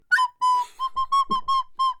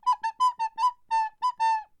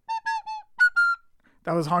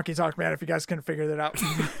That was Honky Tonk Man, if you guys couldn't figure that out.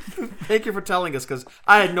 Thank you for telling us, because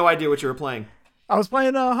I had no idea what you were playing. I was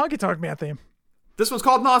playing a Honky Tonk Man theme. This one's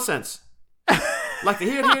called Nonsense. Like to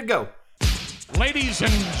hear it go. Ladies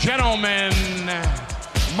and gentlemen,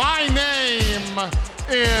 my name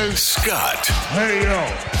is Scott. Hey, yo.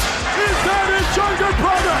 Is that his younger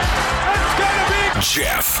brother? It's gonna be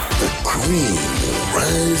Jeff. The cream will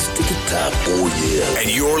rise to the top, oh yeah. And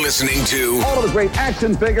you're listening to all of the great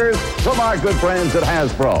action figures from our good friends at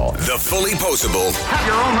Hasbro. The Fully Posable Have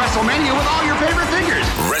your own WrestleMania with all your favorite figures.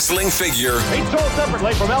 Wrestling Figure Each sold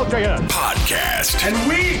separately from LJN. Podcast. And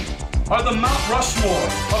we are the Mount Rushmore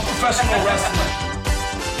of professional wrestling.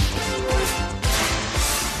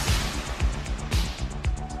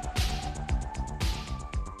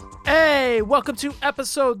 Hey, welcome to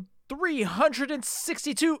episode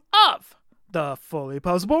 362 of the Fully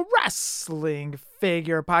Posable Wrestling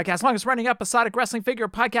Figure Podcast, longest running episodic wrestling figure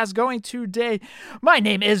podcast going today. My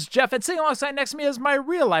name is Jeff, and sitting alongside next to me is my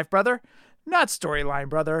real life brother, not storyline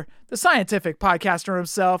brother, the scientific podcaster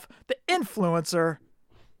himself, the influencer,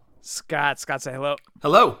 Scott. Scott, say hello.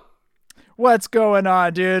 Hello. What's going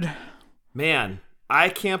on, dude? Man, I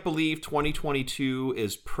can't believe 2022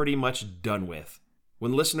 is pretty much done with.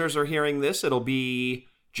 When listeners are hearing this, it'll be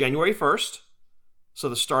January 1st, so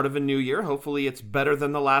the start of a new year. Hopefully it's better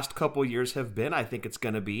than the last couple years have been. I think it's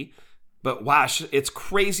going to be. But wow, it's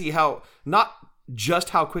crazy how, not just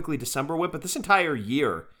how quickly December went, but this entire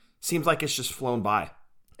year seems like it's just flown by.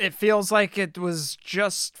 It feels like it was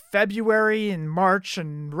just February and March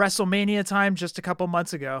and WrestleMania time just a couple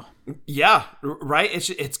months ago. Yeah, right?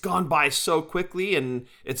 It's gone by so quickly, and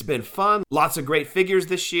it's been fun. Lots of great figures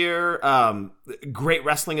this year. Great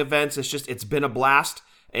wrestling events. It's been a blast.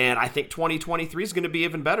 And I think 2023 is going to be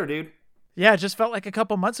even better, dude. Yeah, it just felt like a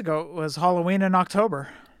couple months ago it was Halloween in October.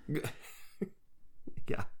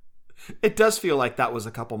 Yeah, it does feel like that was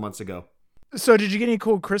a couple months ago. So did you get any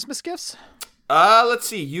cool Christmas gifts? Let's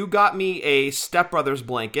see. You got me a Step Brothers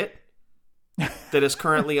blanket that is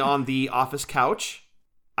currently on the office couch.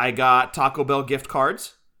 I got Taco Bell gift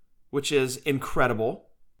cards, which is incredible.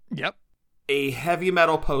 Yep. A heavy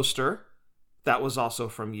metal poster that was also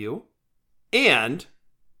from you. And,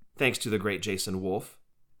 thanks to the great Jason Wolf,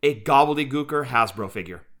 a Gobbledygooker Hasbro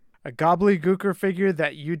figure. A Gobbledygooker figure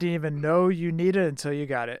that you didn't even know you needed until you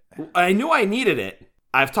got it. I knew I needed it.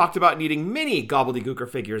 I've talked about needing many Gobbledygooker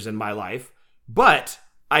figures in my life, but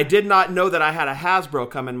I did not know that I had a Hasbro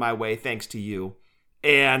coming my way thanks to you.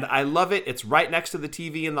 And I love it. It's right next to the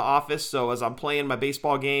TV in the office, so as I'm playing my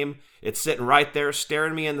baseball game, it's sitting right there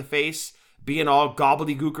staring me in the face, being all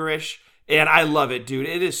gobbledygookerish, and I love it, dude.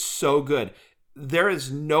 It is so good. There is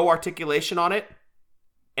no articulation on it,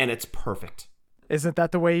 and it's perfect. Isn't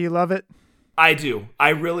that the way you love it? I do. I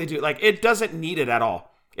really do. Like, it doesn't need it at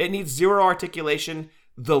all. It needs zero articulation.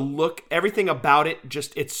 The look, everything about it,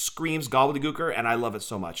 it screams gobbledygooker, and I love it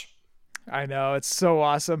so much. I know, it's so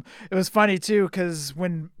awesome. It was funny, too, because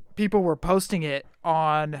when people were posting it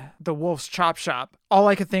on the Wolf's Chop Shop, all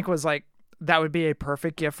I could think was, like, that would be a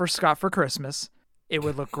perfect gift for Scott for Christmas. It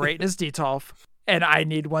would look great in his Detolf, and I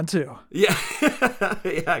need one, too. Yeah,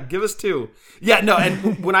 yeah, give us two. Yeah, no,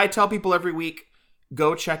 and when I tell people every week,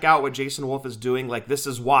 go check out what Jason Wolf is doing, like, this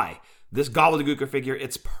is why. This gobbledygooker figure,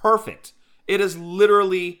 it's perfect. It is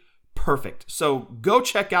literally perfect. So go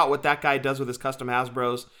check out what that guy does with his custom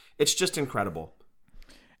Hasbros. It's just incredible.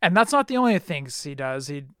 And that's not the only things he does.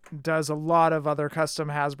 He does a lot of other custom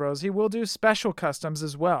Hasbros. He will do special customs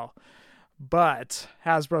as well. But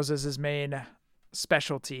Hasbros is his main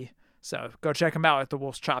specialty. So go check him out at the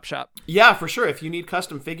Wolf's Chop Shop. Yeah, for sure. If you need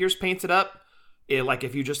custom figures painted up, like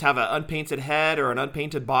if you just have an unpainted head or an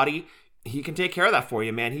unpainted body, he can take care of that for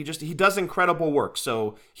you, man. He does incredible work.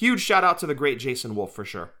 So huge shout out to the great Jason Wolf for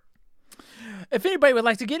sure. If anybody would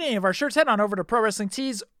like to get any of our shirts, head on over to Pro Wrestling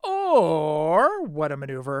Tees or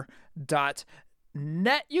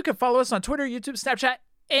whatamaneuver.net. You can follow us on Twitter, YouTube, Snapchat,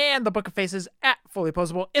 and the Book of Faces at Fully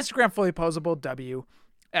Posable, Instagram, Fully Posable,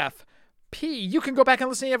 WFP. You can go back and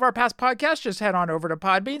listen to any of our past podcasts. Just head on over to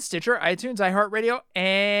Podbean, Stitcher, iTunes, iHeartRadio,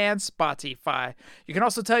 and Spotify. You can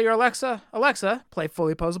also tell your Alexa, play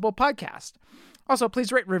Fully Posable podcast. Also,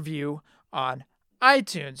 please rate, review on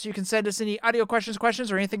iTunes. You can send us any audio questions,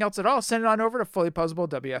 or anything else at all. Send it on over to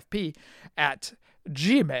fullyposablewfp at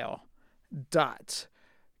gmail.com.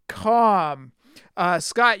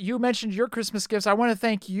 Scott, you mentioned your Christmas gifts. I want to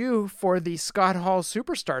thank you for the Scott Hall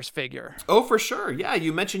Superstars figure. Oh, for sure. Yeah,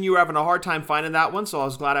 you mentioned you were having a hard time finding that one, so I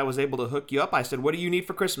was glad I was able to hook you up. I said, what do you need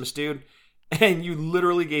for Christmas, dude? And you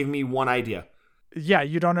literally gave me one idea. Yeah,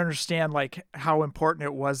 you don't understand like how important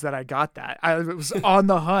it was that I got that. I was on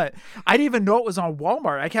the hunt. I didn't even know it was on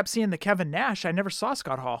Walmart. I kept seeing the Kevin Nash. I never saw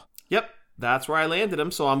Scott Hall. Yep, that's where I landed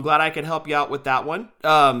him. So I'm glad I could help you out with that one.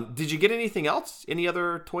 Did you get anything else? Any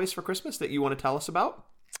other toys for Christmas that you want to tell us about?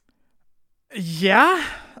 Yeah.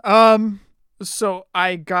 So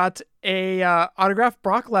I got a autographed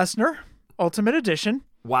Brock Lesnar Ultimate Edition.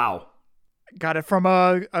 Wow. Got it from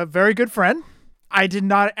a very good friend. I did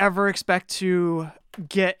not ever expect to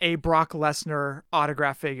get a Brock Lesnar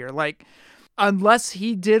autograph figure. Like, unless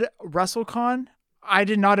he did WrestleCon, I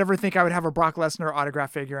did not ever think I would have a Brock Lesnar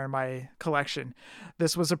autograph figure in my collection.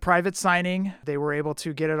 This was a private signing. They were able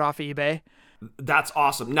to get it off eBay. That's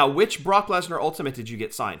awesome. Now, which Brock Lesnar Ultimate did you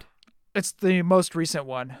get signed? It's the most recent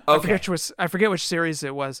one. Okay. I forget which series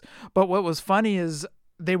it was. But what was funny is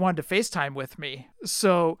they wanted to FaceTime with me.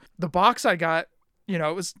 So the box I got, you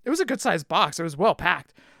know, it was a good sized box. It was well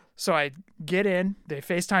packed. So I get in, they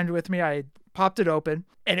FaceTimed with me. I popped it open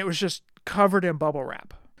and it was just covered in bubble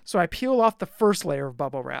wrap. So I peel off the first layer of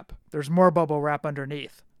bubble wrap. There's more bubble wrap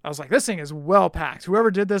underneath. I was like, this thing is well packed.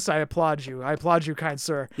 Whoever did this, I applaud you. I applaud you, kind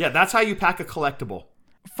sir. Yeah, that's how you pack a collectible.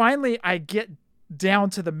 Finally, I get down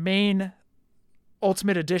to the main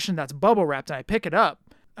Ultimate Edition that's bubble wrapped and I pick it up.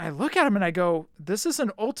 I look at him and I go, this is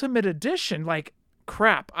an Ultimate Edition. Like,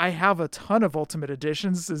 crap, I have a ton of Ultimate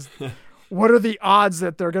Editions. What are the odds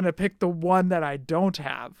that they're going to pick the one that I don't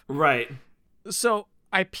have? Right. So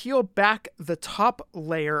I peel back the top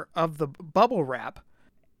layer of the bubble wrap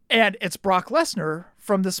and it's Brock Lesnar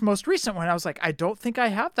from this most recent one. I was like, I don't think I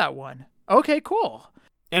have that one. Okay, cool.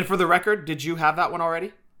 And for the record, did you have that one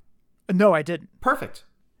already? No, I didn't. Perfect.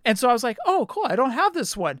 And so I was like, oh, cool, I don't have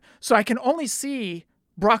this one. So I can only see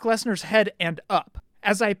Brock Lesnar's head and up.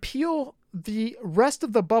 As I peel the rest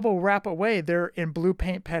of the bubble wrap away, there in blue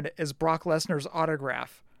paint pen is Brock Lesnar's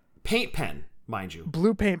autograph. Paint pen, mind you.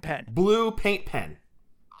 Blue paint pen. Blue paint pen.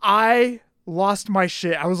 I lost my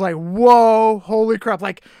shit. I was like, whoa, holy crap.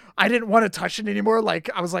 Like, I didn't want to touch it anymore. Like,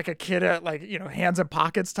 I was like a kid at, like, you know, hands and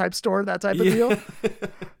pockets type store, that type of deal.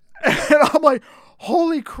 And I'm like,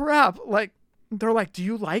 holy crap. Like, they're like, do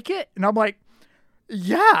you like it? And I'm like,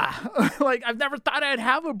 yeah. Like, I've never thought I'd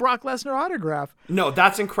have a Brock Lesnar autograph. No,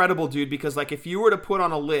 that's incredible, dude, because, like, if you were to put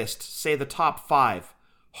on a list, say the top 5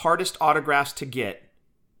 hardest autographs to get,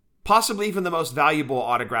 possibly even the most valuable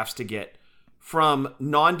autographs to get from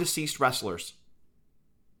non-deceased wrestlers,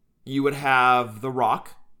 you would have The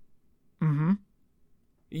Rock. Mm-hmm.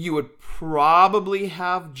 You would probably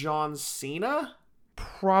have John Cena.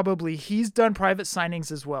 Probably. He's done private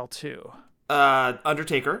signings as well, too.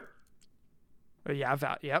 Undertaker. Yeah,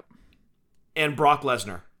 yep. And Brock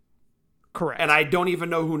Lesnar. Correct. And I don't even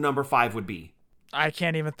know who number 5 would be. I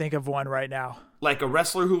can't even think of one right now. Like a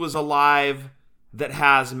wrestler who was alive that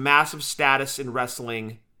has massive status in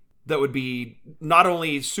wrestling that would be not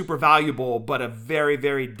only super valuable, but a very,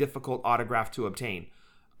 very difficult autograph to obtain.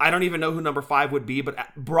 I don't even know who number 5 would be,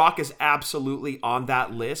 but Brock is absolutely on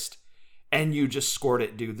that list. And you just scored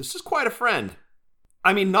it, dude. This is quite a friend.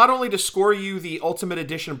 I mean, not only to score you the Ultimate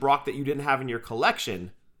Edition Brock that you didn't have in your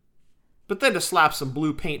collection, but then to slap some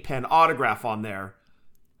blue paint pen autograph on there.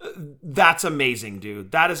 That's amazing,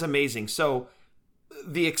 dude. That is amazing. So,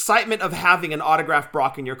 the excitement of having an autographed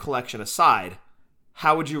Brock in your collection aside,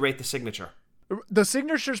 how would you rate the signature? The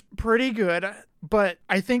signature's pretty good, but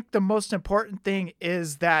I think the most important thing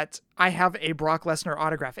is that I have a Brock Lesnar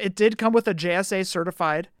autograph. It did come with a JSA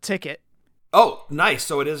certified ticket. Oh, nice.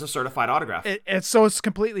 So it is a certified autograph. It's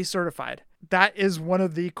completely certified. That is one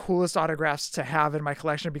of the coolest autographs to have in my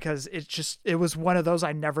collection because it was one of those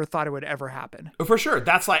I never thought it would ever happen. For sure.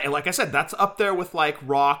 That's like I said, that's up there with like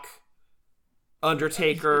Rock,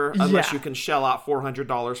 Undertaker, unless you can shell out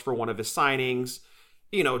 $400 for one of his signings.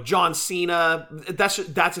 You know, John Cena.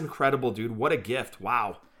 That's incredible, dude. What a gift.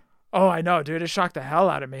 Wow. Oh, I know, dude. It shocked the hell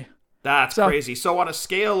out of me. That's crazy. So on a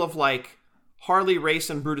scale of like Harley Race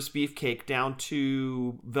and Brutus Beefcake down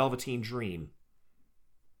to Velveteen Dream,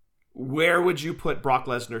 where would you put Brock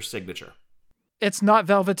Lesnar's signature? It's not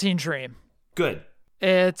Velveteen Dream. Good.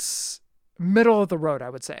 It's middle of the road, I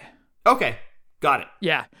would say. Okay. Got it.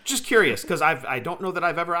 Yeah. Just curious, because I don't know that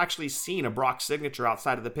I've ever actually seen a Brock signature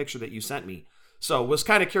outside of the picture that you sent me. So was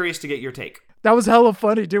kind of curious to get your take. That was hella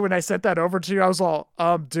funny, dude. When I sent that over to you, I was all,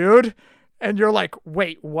 dude. And you're like,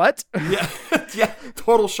 wait, what? Yeah. Yeah.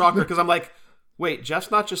 Total shocker. Because I'm like, wait, Jeff's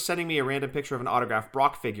not just sending me a random picture of an autographed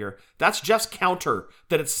Brock figure. That's Jeff's counter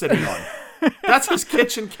that it's sitting on. That's his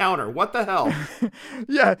kitchen counter. What the hell?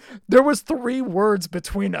 Yeah. There was 3 words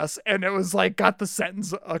between us. And it was like, got the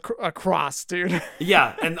sentence across, dude.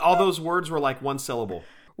 Yeah. And all those words were like one syllable.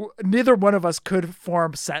 neither one of us could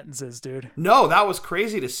form sentences, dude. No, that was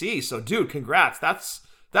crazy to see. So, dude, congrats.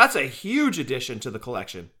 That's a huge addition to the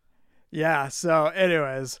collection. Yeah, so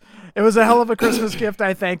anyways, it was a hell of a Christmas gift.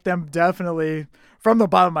 I thank them definitely from the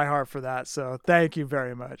bottom of my heart for that. So thank you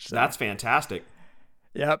very much. So, that's fantastic.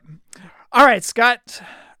 Yep. All right, Scott,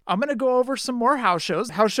 I'm going to go over some more house show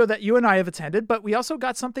that you and I have attended, but we also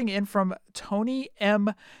got something in from Tony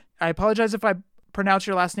M. I apologize if I pronounce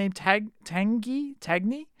your last name,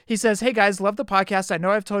 Tagny? He says, hey guys, love the podcast. I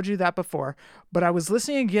know I've told you that before, but I was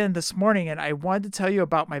listening again this morning and I wanted to tell you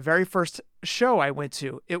about my very first show I went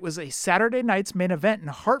to. It was a Saturday night's main event in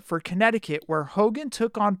Hartford, Connecticut, where Hogan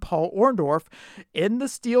took on Paul Orndorff in the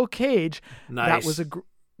steel cage. Nice. That was a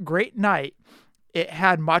great night. It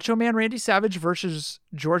had Macho Man Randy Savage versus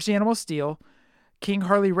George the Animal Steele, King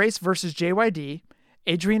Harley Race versus JYD,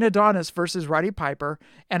 Adrian Adonis versus Roddy Piper,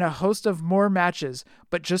 and a host of more matches.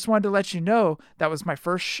 But just wanted to let you know that was my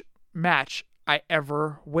first match I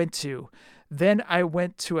ever went to. Then I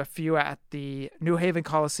went to a few at the New Haven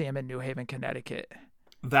Coliseum in New Haven, Connecticut.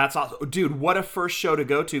 That's awesome. Dude, what a first show to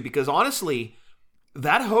go to, because honestly,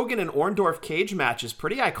 that Hogan and Orndorff cage match is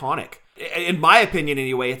pretty iconic. In my opinion,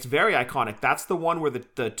 anyway, it's very iconic. That's the one where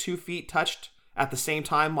the 2 feet touched at the same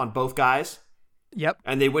time on both guys. Yep.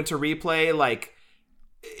 And they went to replay, like,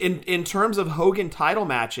 in terms of Hogan title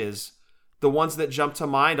matches, the ones that jump to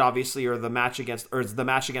mind obviously are the match against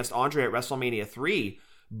Andre at WrestleMania 3.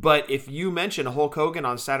 But if you mention Hulk Hogan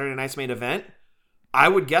on Saturday night's main event, I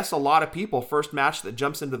would guess a lot of people first match that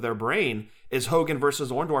jumps into their brain is Hogan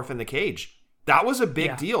versus Orndorff in the cage. That was a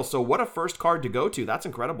big deal. So what a first card to go to. That's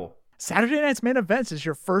incredible. Saturday night's main events is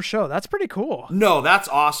your first show. That's pretty cool. No, that's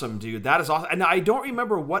awesome, dude. That is awesome. And I don't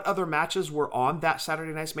remember what other matches were on that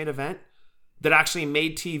Saturday night's main event that actually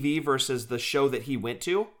made TV versus the show that he went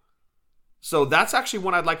to. So that's actually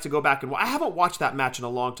one I'd like to go back and I haven't watched that match in a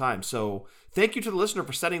long time. So thank you to the listener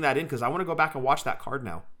for setting that in, because I want to go back and watch that card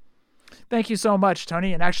now. Thank you so much,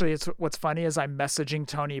 Tony. And actually, what's funny is I'm messaging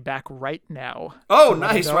Tony back right now. Oh,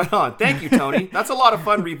 nice. Right on. Thank you, Tony. That's a lot of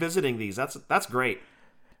fun revisiting these. That's great.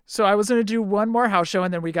 So I was going to do one more house show,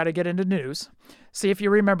 and then we got to get into news. See if you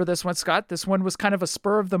remember this one, Scott. This one was kind of a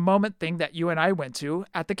spur of the moment thing that you and I went to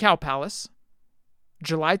at the Cow Palace,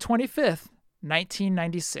 July 25th,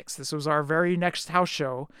 1996. This was our very next house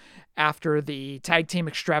show after the Tag Team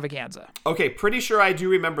Extravaganza. Okay, pretty sure I do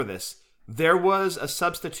remember this. There was a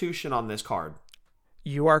substitution on this card.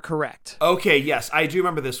 You are correct. Okay, yes, I do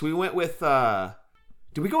remember this. We went with,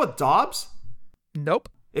 did we go with Dobbs? Nope.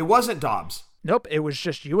 It wasn't Dobbs. Nope, it was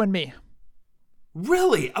just you and me.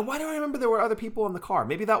 Really? Why do I remember there were other people in the car?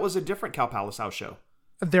 Maybe that was a different Cow Palace house show.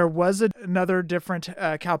 There was another different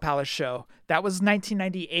Cow Palace show. That was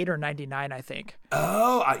 1998 or 99, I think.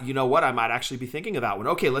 Oh, you know what? I might actually be thinking of that one.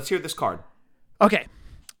 Okay, let's hear this card. Okay.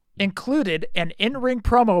 Included an in-ring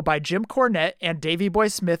promo by Jim Cornette and Davey Boy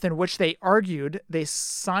Smith in which they argued they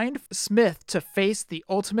signed Smith to face the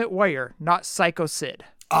Ultimate Warrior, not Psycho Sid.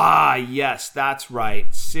 Ah, yes, that's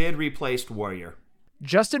right. Sid replaced Warrior.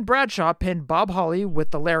 Justin Bradshaw pinned Bob Holly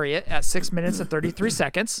with the lariat at 6 minutes and 33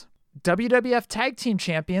 seconds. WWF Tag Team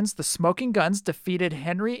Champions, the Smoking Guns, defeated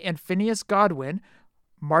Henry and Phineas Godwin,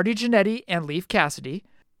 Marty Jannetty and Leif Cassidy,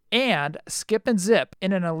 and Skip and Zip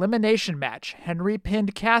in an elimination match. Henry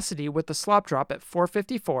pinned Cassidy with the slop drop at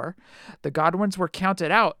 4:54. The Godwins were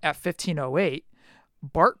counted out at 15:08.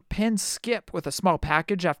 Bart pinned Skip with a small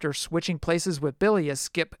package after switching places with Billy as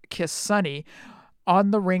Skip kissed Sonny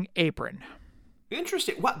on the ring apron.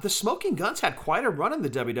 Interesting. Wow, the Smoking Guns had quite a run in the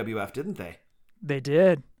WWF, didn't they? They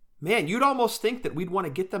did. Man, you'd almost think that we'd want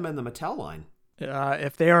to get them in the Mattel line.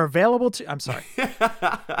 If they are available to... I'm sorry.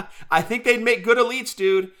 I think they'd make good elites,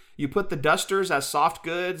 dude. You put the dusters as soft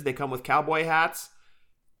goods. They come with cowboy hats.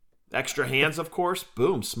 Extra hands, of course.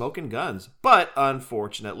 Boom, Smoking Guns. But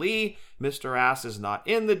unfortunately, Mr. Ass is not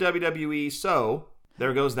in the WWE, so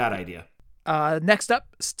there goes that idea. Next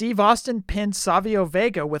up, Steve Austin pinned Savio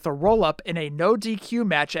Vega with a roll-up in a no DQ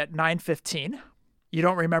match at 9:15. You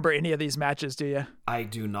don't remember any of these matches, do you? I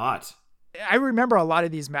do not. I remember a lot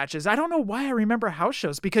of these matches. I don't know why I remember house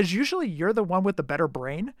shows, because usually you're the one with the better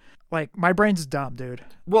brain. Like, my brain's dumb, dude.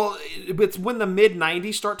 Well, it's when the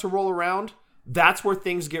mid-90s start to roll around, that's where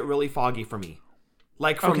things get really foggy for me.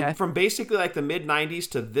 Like, from basically like the mid-90s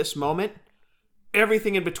to this moment,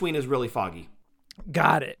 everything in between is really foggy.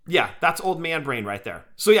 Got it. Yeah, that's old man brain right there.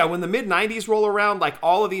 So yeah, when the mid-90s roll around, like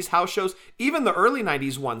all of these house shows, even the early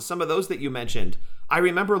 90s ones, some of those that you mentioned, I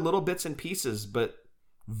remember little bits and pieces, but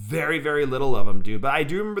very, very little of them, dude. But I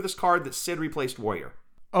do remember this card that Sid replaced Warrior.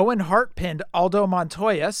 Owen Hart pinned Aldo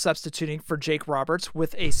Montoya, substituting for Jake Roberts,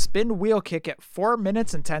 with a spin wheel kick at 4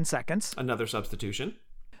 minutes and 10 seconds. Another substitution.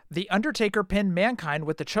 The Undertaker pinned Mankind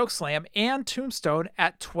with the chokeslam and tombstone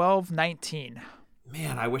at 12:19.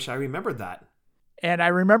 Man, I wish I remembered that. And I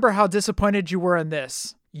remember how disappointed you were in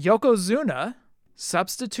this. Yokozuna,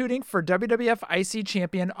 substituting for WWF IC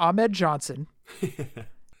champion Ahmed Johnson,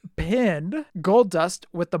 pinned Goldust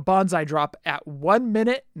with the Bonsai drop at 1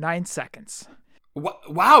 minute 9 seconds.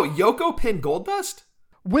 Wow, Yoko pinned Goldust?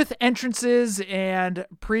 With entrances and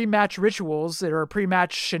pre-match rituals or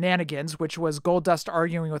pre-match shenanigans, which was Goldust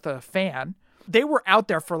arguing with a fan. They were out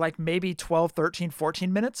there for like maybe 12, 13,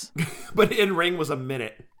 14 minutes. But in ring was a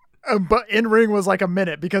minute. But in ring was like a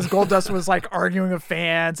minute because Goldust was like arguing with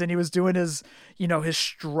fans and he was doing his, his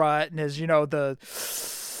strut and his,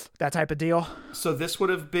 that type of deal. So this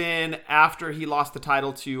would have been after he lost the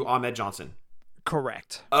title to Ahmed Johnson.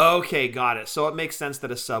 Correct. Okay, got it. So it makes sense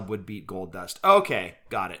that a sub would beat Goldust. Okay,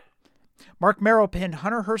 got it. Mark Merrow pinned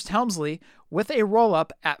Hunter Hearst Helmsley with a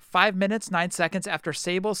roll-up at 5 minutes 9 seconds after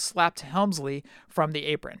Sable slapped Helmsley from the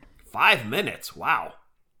apron. 5 minutes? Wow.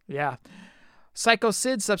 Yeah. Psycho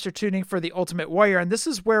Sid substituting for the Ultimate Warrior, and this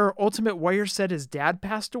is where Ultimate Warrior said his dad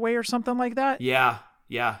passed away or something like that. Yeah,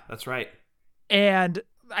 that's right. And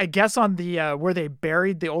I guess on the where they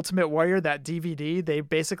buried the Ultimate Warrior, that DVD, they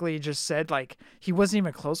basically just said like he wasn't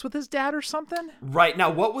even close with his dad or something. Right. Now,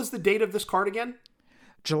 what was the date of this card again?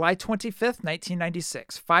 July 25th,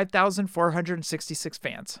 1996. 5,466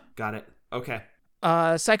 fans. Got it. Okay.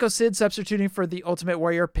 Psycho Sid substituting for the Ultimate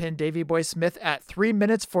Warrior pinned Davey Boy Smith at 3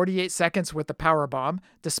 minutes 48 seconds with the powerbomb,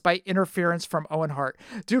 despite interference from Owen Hart.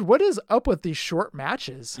 Dude, what is up with these short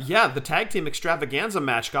matches? Yeah, the tag team extravaganza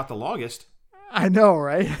match got the longest. I know,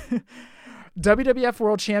 right? WWF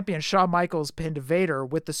World Champion Shawn Michaels pinned Vader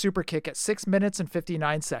with the super kick at 6 minutes and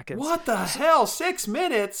 59 seconds. What the hell? 6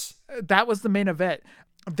 minutes? That was the main event.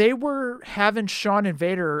 They were having Shawn and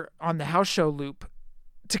Vader on the house show loop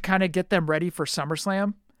to kind of get them ready for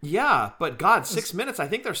SummerSlam. Yeah, but God, 6 minutes. I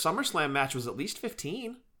think their SummerSlam match was at least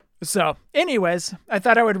 15. So, anyways, I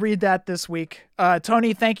thought I would read that this week.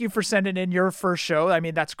 Tony, thank you for sending in your first show. I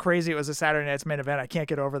mean, that's crazy. It was a Saturday Night's Main Event. I can't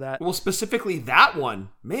get over that. Well, specifically that one.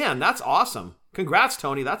 Man, that's awesome. Congrats,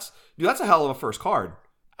 Tony. That's a hell of a first card.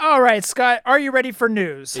 All right, Scott, are you ready for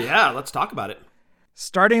news? Yeah, let's talk about it.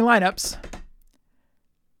 Starting lineups.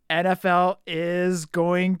 NFL is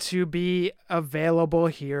going to be available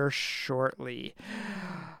here shortly.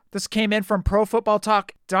 This came in from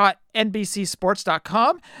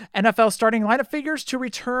profootballtalk.nbcsports.com. NFL starting lineup figures to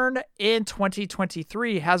return in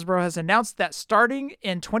 2023. Hasbro has announced that starting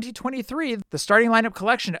in 2023, the starting lineup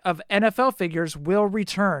collection of NFL figures will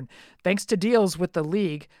return, thanks to deals with the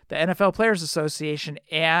league, the NFL Players Association,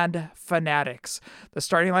 and Fanatics. The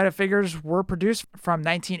starting lineup figures were produced from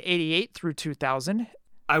 1988 through 2000.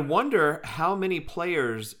 I wonder how many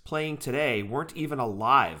players playing today weren't even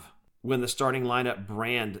alive when the starting lineup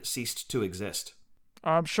brand ceased to exist.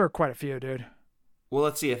 I'm sure quite a few, dude. Well,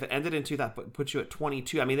 let's see. If it ended in 2000, that puts you at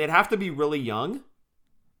 22. I mean, they'd have to be really young.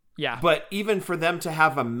 Yeah. But even for them to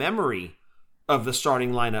have a memory of the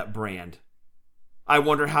starting lineup brand, I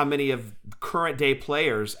wonder how many of current day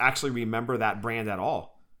players actually remember that brand at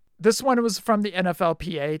all. This one was from the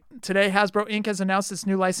NFLPA. Today, Hasbro Inc. has announced its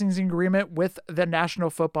new licensing agreement with the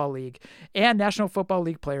National Football League and National Football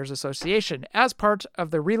League Players Association as part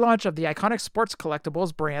of the relaunch of the iconic sports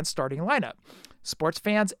collectibles brand starting lineup. Sports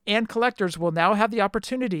fans and collectors will now have the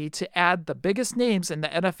opportunity to add the biggest names in the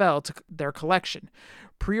NFL to their collection.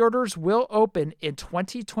 Pre-orders will open in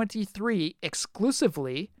 2023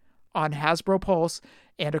 exclusively on Hasbro Pulse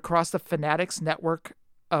and across the Fanatics network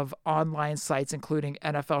of online sites, including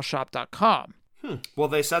NFLshop.com. Well,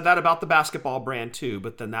 they said that about the basketball brand too,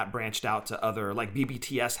 but then that branched out to other, like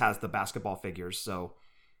BBTS has the basketball figures. So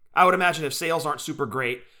I would imagine if sales aren't super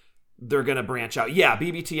great, they're going to branch out. Yeah,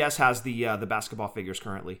 BBTS has the basketball figures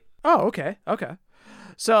currently. Oh, okay.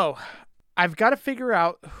 So I've got to figure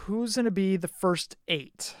out who's going to be the first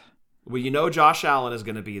 8. Well, you know Josh Allen is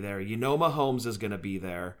going to be there. You know Mahomes is going to be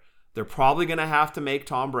there. They're probably going to have to make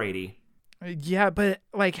Tom Brady. Yeah, but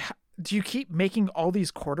like, do you keep making all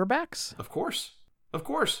these quarterbacks? Of course.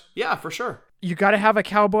 Yeah, for sure. You got to have a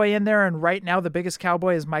cowboy in there, and right now the biggest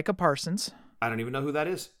cowboy is Micah Parsons. I don't even know who that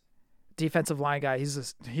is. Defensive line guy.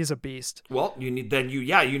 He's a beast. Well, you need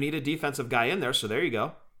a defensive guy in there, so there you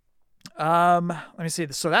go. Let me see.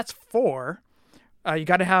 So that's 4. You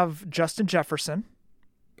got to have Justin Jefferson.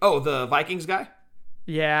 Oh, the Vikings guy?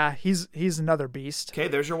 Yeah, he's another beast. Okay,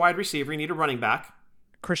 there's your wide receiver. You need a running back.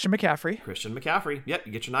 Christian McCaffrey. Yep,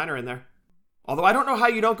 you get your Niner in there. Although I don't know how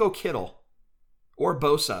you don't go Kittle or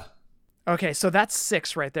Bosa. Okay, so that's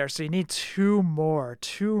 6 right there. So you need 2 more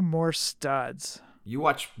studs. You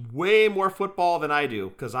watch way more football than I do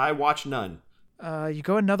because I watch none. You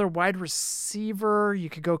go another wide receiver. You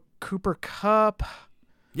could go Cooper Kupp.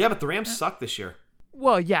 Yeah, but the Rams suck this year.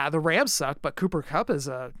 Well, yeah, the Rams suck, but Cooper Kupp is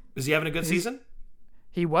he having a good season?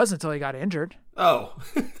 He was until he got injured. Oh.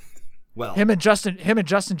 Well. Him and Justin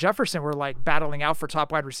Jefferson were like battling out for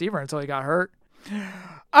top wide receiver until he got hurt.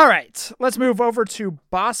 All right, let's move over to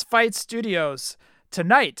Boss Fight Studios.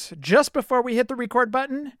 Tonight, just before we hit the record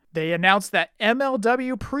button, they announced that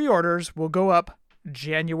MLW pre-orders will go up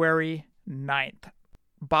January 9th.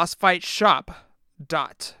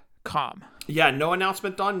 BossFightShop.com. Yeah, no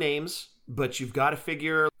announcement on names, but you've got to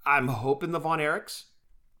figure, I'm hoping the Von Erichs.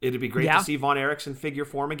 It'd be great to see Von Erichs in figure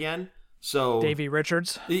form again. So Davey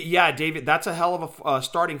Richards. Yeah, David, that's a hell of a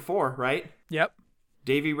starting four, right? Yep.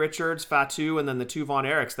 Davey Richards, Fatu, and then the 2 Von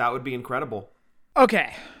Erichs. That would be incredible.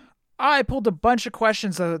 Okay. I pulled a bunch of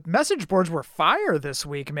questions. The message boards were fire this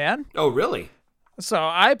week, man. Oh, really? So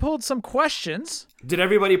I pulled some questions. Did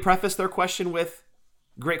everybody preface their question with,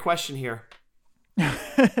 great question here?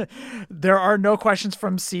 There are no questions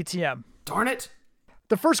from CTM. Darn it.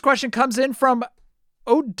 The first question comes in from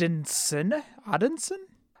Odinson.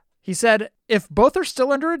 He said, if both are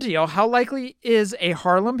still under a deal, how likely is a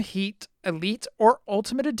Harlem Heat Elite or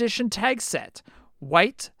Ultimate Edition tag set,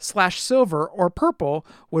 white/silver or purple,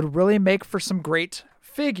 would really make for some great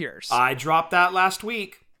figures? I dropped that last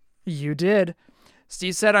week. You did.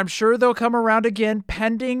 Steve said, I'm sure they'll come around again,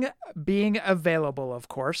 pending being available, of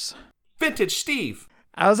course. Vintage Steve.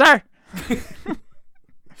 How's that?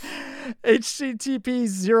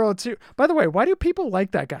 HCTP02. By the way, why do people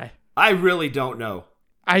like that guy? I really don't know.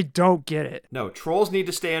 I don't get it. No, trolls need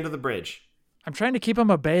to stay under the bridge. I'm trying to keep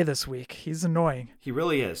him a bay this week. He's annoying. He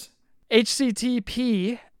really is.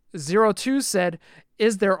 HCTP02 said,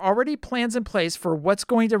 is there already plans in place for what's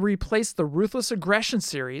going to replace the Ruthless Aggression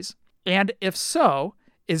series? And if so,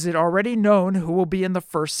 is it already known who will be in the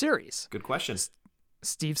first series? Good question.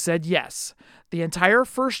 Steve said yes. The entire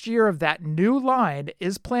first year of that new line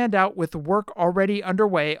is planned out with work already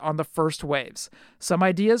underway on the first waves. Some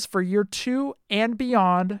ideas for year 2 and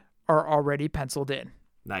beyond are already penciled in.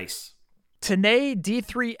 Nice. Tanae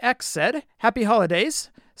D3X said, happy holidays,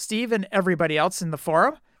 Steve and everybody else in the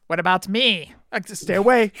forum. What about me? Stay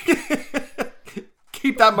away.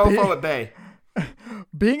 Keep that mofo at bay.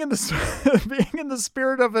 Being in the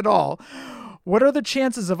spirit of it all, what are the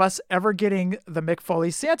chances of us ever getting the Mick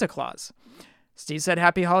Foley Santa Claus? Steve said,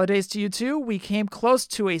 happy holidays to you too. We came close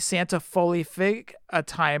to a Santa Foley fig a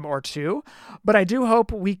time or two, but I do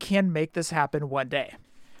hope we can make this happen one day.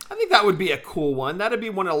 I think that would be a cool one. That'd be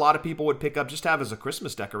one a lot of people would pick up just to have as a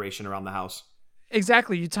Christmas decoration around the house.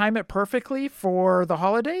 Exactly. You time it perfectly for the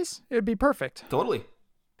holidays. It would be perfect. Totally.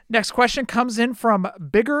 Next question comes in from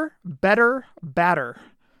Bigger, Better, Batter.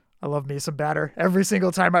 I love me some batter every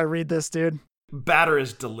single time I read this, dude. Batter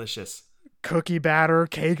is delicious. Cookie batter,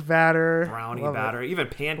 cake batter. Brownie batter, even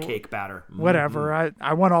pancake batter. Mm-hmm. Whatever.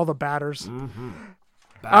 I want all the batters. Mm-hmm.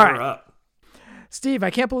 Batter up. Steve, I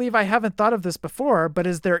can't believe I haven't thought of this before, but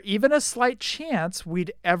is there even a slight chance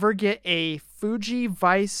we'd ever get a Fuji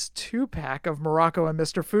Vice 2-pack of Morocco and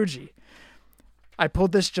Mr. Fuji? I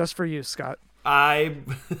pulled this just for you, Scott.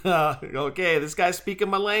 Okay, this guy's speaking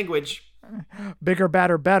my language. Bigger,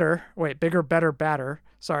 Better, Batter,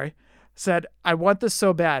 sorry, said, I want this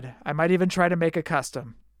so bad. I might even try to make a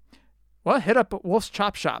custom. Well, hit up Wolf's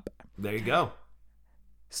Chop Shop. There you go.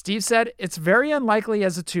 Steve said, it's very unlikely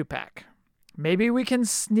as a 2-pack. Maybe we can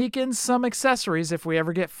sneak in some accessories if we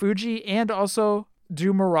ever get Fuji and also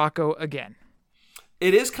do Morocco again.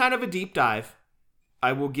 It is kind of a deep dive.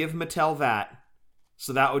 I will give Mattel that.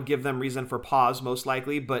 So that would give them reason for pause, most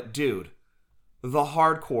likely. But dude, the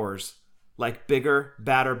hardcores, like bigger,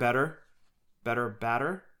 batter, better,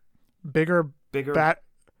 batter? Bigger,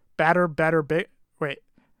 batter, better, big. Wait,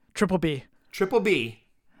 Triple B. Triple B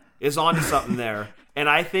is onto something there. And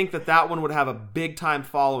I think that one would have a big time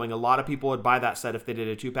following. A lot of people would buy that set if they did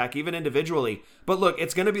a 2-pack, even individually. But look,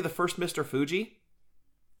 it's going to be the first Mr. Fuji.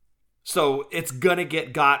 So it's going to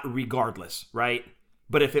get got regardless, right?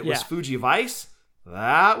 But if it was Fuji Vice,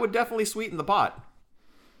 that would definitely sweeten the pot.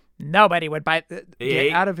 Nobody would buy it. Hey,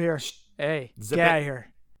 get out of here. Hey, get out of here.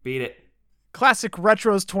 Beat it. Classic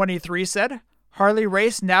Retros 23 said, Harley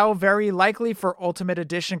race now very likely for Ultimate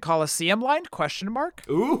Edition Coliseum line? ?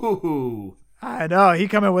 Ooh. I know, he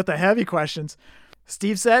coming with the heavy questions.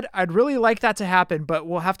 Steve said, I'd really like that to happen, but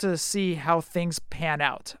we'll have to see how things pan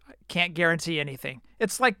out. Can't guarantee anything.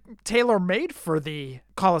 It's like tailor-made for the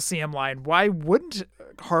Coliseum line. Why wouldn't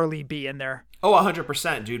Harley be in there? Oh,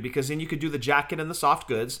 100%, dude, because then you could do the jacket and the soft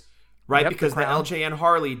goods, right? Yep, because the LJN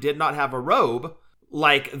Harley did not have a robe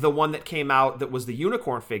like the one that came out that was the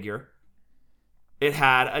unicorn figure. It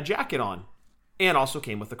had a jacket on. and also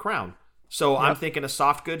came with the crown. So I'm thinking a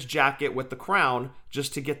soft goods jacket with the crown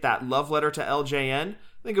just to get that love letter to LJN.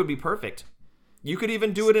 I think it would be perfect. You could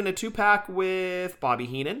even do it in a 2-pack with Bobby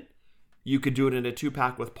Heenan. You could do it in a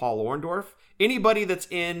 2-pack with Paul Orndorff. Anybody that's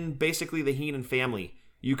in basically the Heenan family,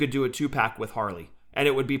 you could do a 2-pack with Harley, and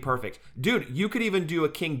it would be perfect. Dude, you could even do a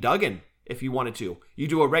King Duggan if you wanted to. You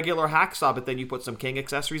do a regular Hacksaw, but then you put some King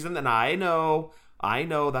accessories in. Then I know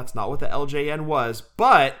that's not what the LJN was,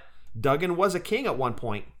 but Duggan was a King at one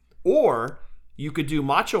point. Or you could do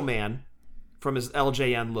Macho Man from his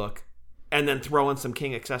LJN look and then throw in some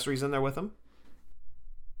King accessories in there with him.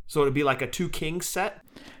 So it would be like a 2 King set.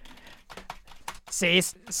 See,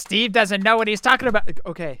 Steve doesn't know what he's talking about.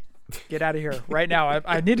 Okay, get out of here right now.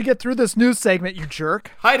 I need to get through this news segment, you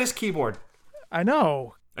jerk. Hide his keyboard. I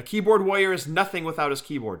know. A keyboard warrior is nothing without his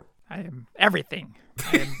keyboard. I am everything.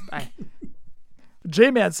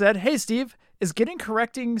 J-Man said, "Hey, Steve, is getting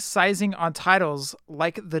correcting sizing on titles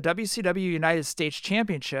like the WCW United States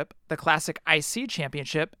Championship, the Classic IC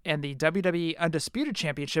Championship, and the WWE Undisputed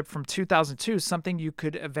Championship from 2002 something you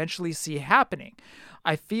could eventually see happening?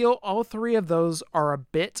 I feel all 3 of those are a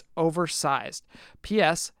bit oversized.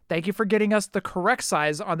 P.S. Thank you for getting us the correct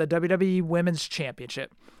size on the WWE Women's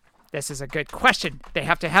Championship." This is a good question. They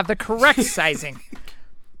have to have the correct sizing.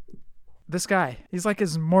 This guy, he's like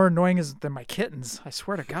as more annoying than my kittens. I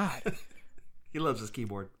swear to God. He loves his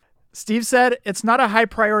keyboard. Steve said, "It's not a high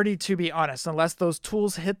priority, to be honest, unless those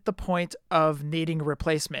tools hit the point of needing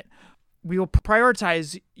replacement. We will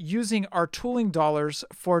prioritize using our tooling dollars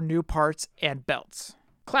for new parts and belts."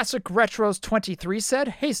 Classic Retros 23 said,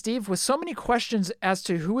 "Hey, Steve, with so many questions as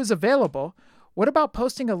to who is available, what about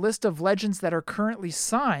posting a list of legends that are currently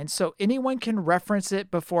signed so anyone can reference it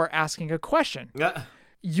before asking a question? Yeah.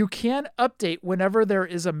 You can update whenever there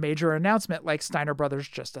is a major announcement like Steiner Brothers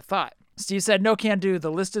Just a Thought." Steve said, "No can do.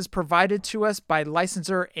 The list is provided to us by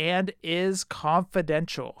licensor and is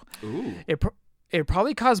confidential." Ooh. It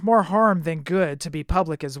probably cause more harm than good to be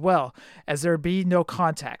public as well, as there be no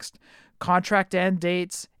context, contract end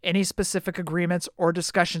dates, any specific agreements or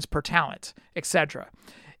discussions per talent, etc.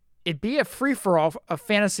 It'd be a free-for-all of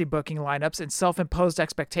fantasy booking lineups and self-imposed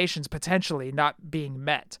expectations potentially not being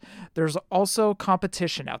met. There's also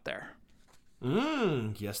competition out there.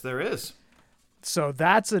 Yes, there is. So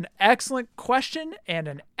that's an excellent question and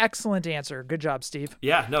an excellent answer. Good job, Steve.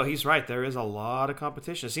 Yeah, no, he's right. There is a lot of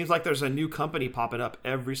competition. It seems like there's a new company popping up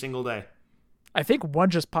every single day. I think one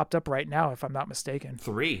just popped up right now, if I'm not mistaken.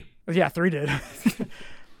 3. Yeah, 3 did.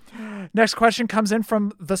 Next question comes in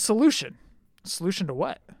from The Solution. Solution to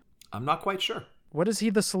what? I'm not quite sure. What is he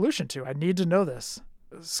the solution to? I need to know this.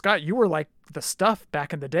 Scott, you were like the stuff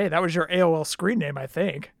back in the day. That was your AOL screen name, I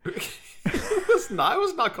think. I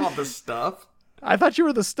was not called the stuff. I thought you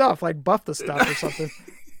were the stuff, like Buff the Stuff or something.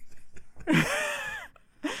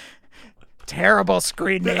 Terrible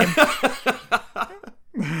screen name.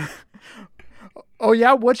 Oh,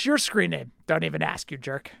 yeah? What's your screen name? Don't even ask, you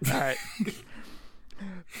jerk. All right.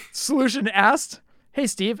 Solution asked, "Hey,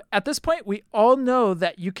 Steve, at this point, we all know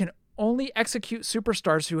that you can only execute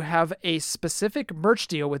superstars who have a specific merch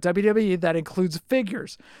deal with WWE that includes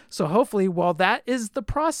figures. So hopefully, while that is the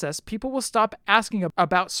process, people will stop asking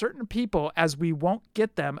about certain people as we won't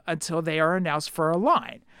get them until they are announced for a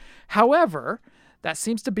line. However, that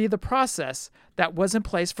seems to be the process that was in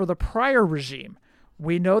place for the prior regime.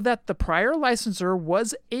 We know that the prior licensor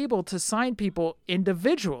was able to sign people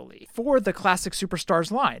individually for the Classic Superstars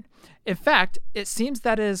line. In fact, it seems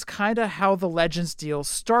that is kind of how the Legends deal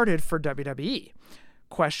started for WWE.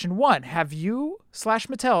 Question 1, have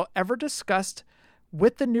you/Mattel ever discussed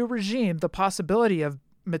with the new regime the possibility of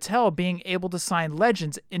Mattel being able to sign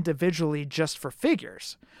Legends individually just for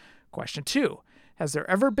figures? Question 2, has there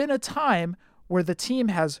ever been a time where the team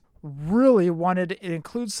has really wanted to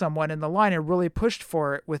include someone in the line and really pushed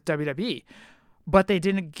for it with WWE, but they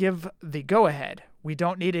didn't give the go-ahead? We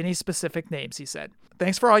don't need any specific names," he said.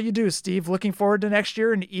 "Thanks for all you do, Steve. Looking forward to next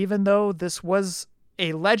year, and even though this was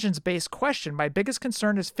a Legends-based question, my biggest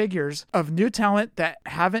concern is figures of new talent that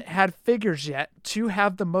haven't had figures yet to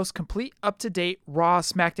have the most complete, up-to-date Raw,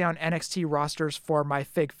 SmackDown, NXT rosters for my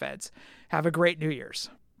Fig Feds. Have a great New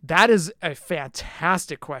Year's." That is a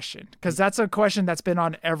fantastic question, because that's a question that's been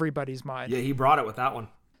on everybody's mind. Yeah, he brought it with that one.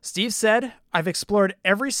 Steve said, "I've explored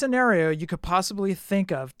every scenario you could possibly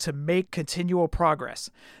think of to make continual progress.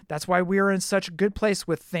 That's why we are in such a good place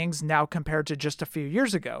with things now compared to just a few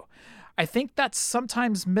years ago. I think that's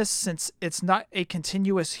sometimes missed since it's not a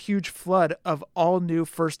continuous huge flood of all new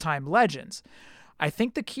first-time legends. I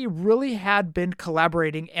think the key really had been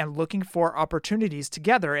collaborating and looking for opportunities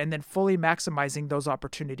together and then fully maximizing those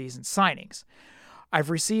opportunities and signings. I've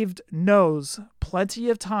received no's plenty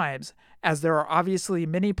of times, as there are obviously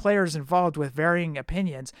many players involved with varying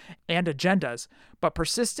opinions and agendas, but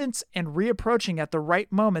persistence and reapproaching at the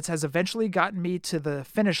right moments has eventually gotten me to the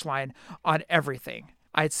finish line on everything.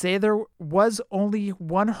 I'd say there was only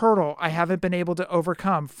one hurdle I haven't been able to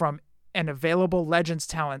overcome from an available Legends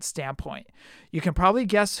talent standpoint. You can probably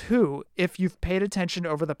guess who if you've paid attention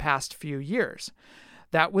over the past few years.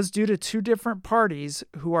 That was due to two different parties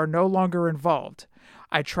who are no longer involved.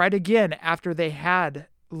 I tried again after they had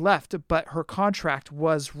left, but her contract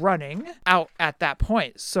was running out at that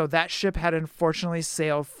point, so that ship had unfortunately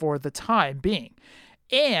sailed for the time being.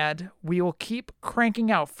 And we will keep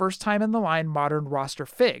cranking out first time in the line modern roster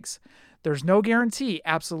figs. There's no guarantee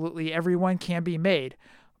absolutely everyone can be made,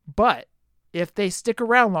 but if they stick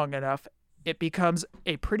around long enough, it becomes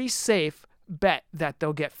a pretty safe bet that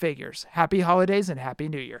they'll get figures. Happy holidays and Happy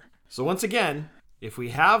New Year. So once again, if we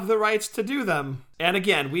have the rights to do them, and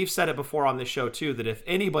again, we've said it before on this show too, that if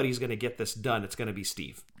anybody's going to get this done, it's going to be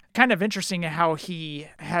Steve. Kind of interesting how he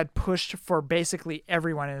had pushed for basically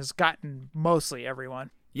everyone and has gotten mostly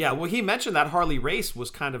everyone. Yeah, well, he mentioned that Harley race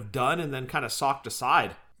was kind of done and then kind of socked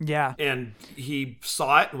aside. Yeah. And he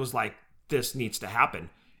saw it and was like, this needs to happen.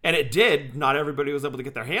 And it did. Not everybody was able to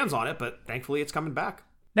get their hands on it, but thankfully it's coming back.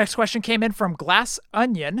 Next question came in from Glass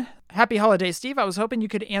Onion. Happy holidays, Steve. I was hoping you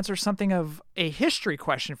could answer something of a history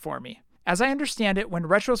question for me. As I understand it, when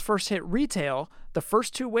retros first hit retail, the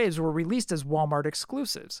first two waves were released as Walmart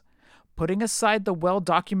exclusives. Putting aside the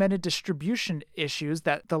well-documented distribution issues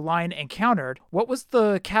that the line encountered, what was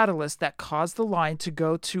the catalyst that caused the line to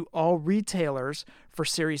go to all retailers for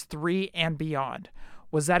Series 3 and beyond?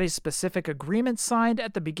 Was that a specific agreement signed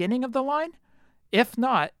at the beginning of the line? If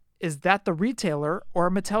not, is that the retailer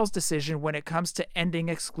or Mattel's decision when it comes to ending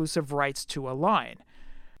exclusive rights to a line?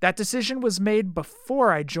 That decision was made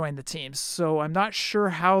before I joined the team, so I'm not sure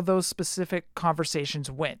how those specific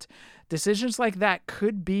conversations went. Decisions like that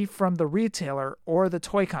could be from the retailer or the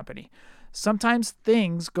toy company. Sometimes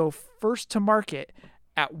things go first to market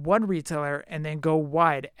at one retailer and then go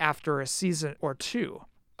wide after a season or two.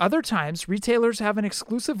 Other times, retailers have an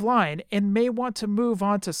exclusive line and may want to move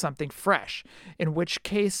on to something fresh, in which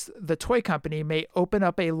case the toy company may open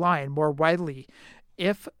up a line more widely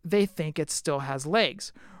if they think it still has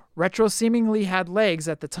legs. Retro seemingly had legs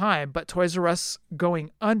at the time, but Toys R Us going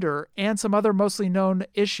under and some other mostly known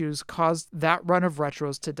issues caused that run of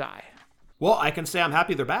retros to die. Well, I can say I'm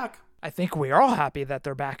happy they're back. I think we're all happy that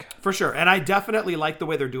they're back. For sure. And I definitely like the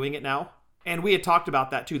way they're doing it now. And we had talked about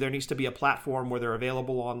that too. There needs to be a platform where they're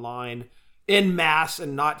available online in mass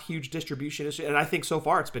and not huge distribution issues. And I think so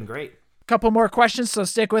far it's been great. Couple more questions, so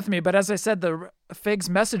stick with me. But as I said, the Figs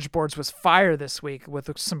message boards was fire this week with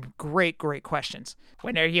some great questions.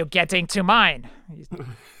 When are you getting to mine?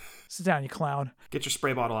 Sit down, you clown. Get your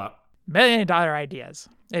spray bottle out. $1 million ideas.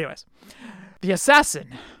 Anyways, the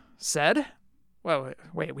assassin said, well,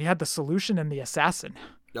 wait, we had the solution and the assassin.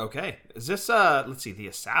 Okay. Is this, let's see, the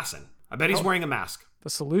assassin? I bet he's wearing a mask. The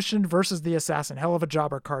solution versus the assassin. Hell of a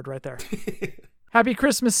jobber card right there. Happy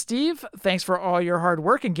Christmas, Steve. Thanks for all your hard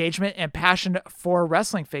work, engagement, and passion for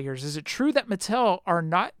wrestling figures. Is it true that Mattel are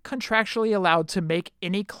not contractually allowed to make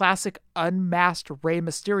any classic unmasked Rey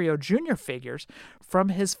Mysterio Jr. figures from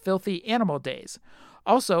his filthy animal days?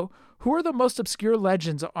 Also, who are the most obscure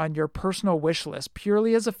legends on your personal wish list?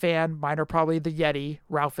 Purely as a fan, mine are probably the Yeti,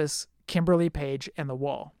 Ralphus, Kimberly Page, and the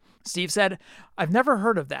Wall. Steve said, I've never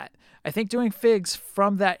heard of that. I think doing figs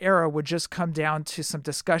from that era would just come down to some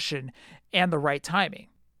discussion and the right timing.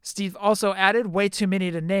 Steve also added, way too many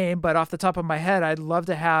to name, but off the top of my head, I'd love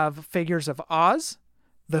to have figures of Oz,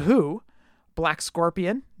 The Who, Black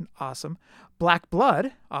Scorpion, awesome, Black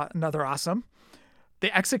Blood, another awesome,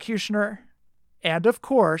 The Executioner, and of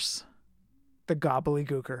course, the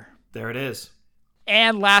Gobbledygooker. There it is.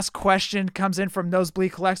 And last question comes in from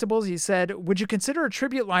Nosebleed Collectibles. He said, would you consider a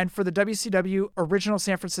tribute line for the WCW original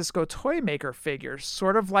San Francisco Toy Maker figures,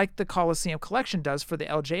 sort of like the Coliseum Collection does for the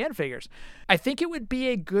LJN figures? I think it would be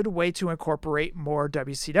a good way to incorporate more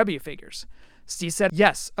WCW figures. Steve said,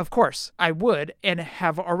 yes, of course, I would and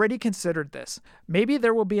have already considered this. Maybe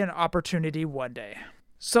there will be an opportunity one day.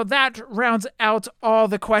 So that rounds out all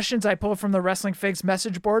the questions I pulled from the Wrestling Figs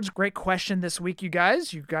message boards. Great question this week, you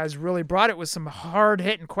guys. You guys really brought it with some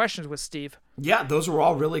hard-hitting questions with Steve. Yeah, those were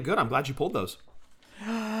all really good. I'm glad you pulled those.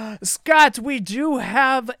 Scott, we do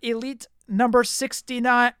have Elite number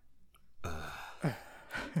 69.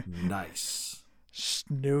 Nice.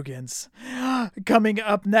 Snoogans. Coming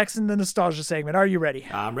up next in the Nostalgia segment. Are you ready?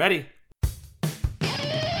 I'm ready. We're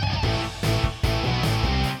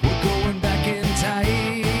going back in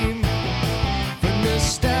time for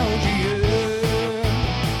nostalgia.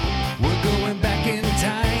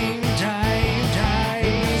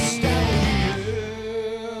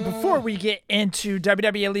 into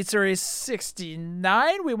WWE Elite Series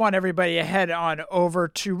 69, we want everybody to head on over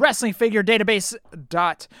to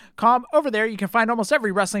WrestlingFigureDatabase.com. Over there, you can find almost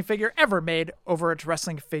every wrestling figure ever made over at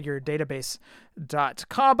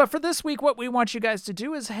WrestlingFigureDatabase.com. But for this week, what we want you guys to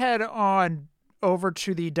do is head on over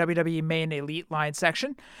to the WWE Main Elite line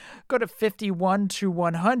section. Go to 51 to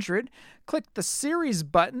 100. Click the series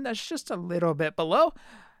button. That's just a little bit below.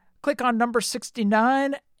 Click on number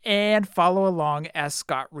 69 and follow along as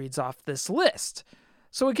Scott reads off this list.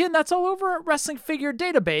 So again, that's all over at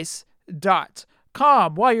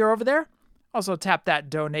WrestlingFigureDatabase.com. While you're over there, also tap that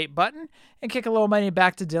donate button and kick a little money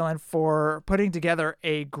back to Dylan for putting together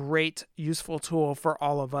a great, useful tool for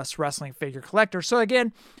all of us wrestling figure collectors. So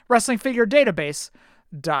again,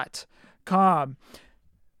 WrestlingFigureDatabase.com.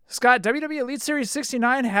 Scott, WWE Elite Series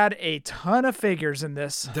 69 had a ton of figures in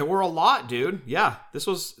this. There were a lot, dude. Yeah, this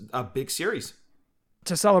was a big series.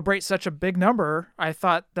 To celebrate such a big number, I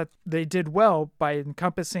thought that they did well by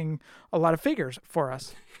encompassing a lot of figures for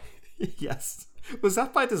us. Yes. Was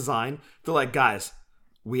that by design? They're like, guys,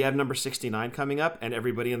 we have number 69 coming up, and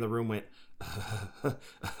everybody in the room went,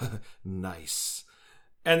 nice.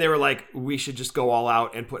 And they were like, we should just go all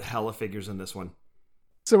out and put hella figures in this one.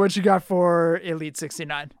 So what you got for Elite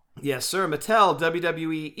 69? Yes, sir. Mattel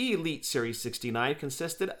WWE Elite Series 69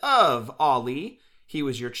 consisted of Ali. He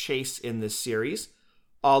was your chase in this series.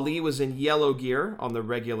 Ali was in yellow gear on the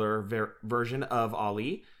regular version of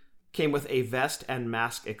Ali. Came with a vest and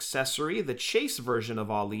mask accessory. The chase version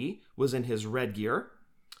of Ali was in his red gear.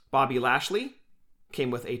 Bobby Lashley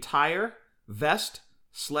came with a tire, vest,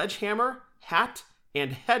 sledgehammer, hat,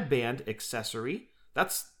 and headband accessory.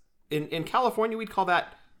 That's, in California, we'd call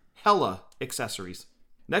that hella accessories.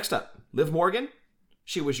 Next up, Liv Morgan.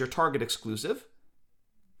 She was your Target exclusive.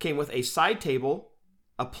 Came with a side table,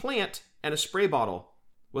 a plant, and a spray bottle.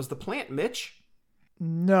 Was the plant Mitch?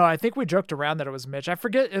 No, I think we joked around that it was Mitch. I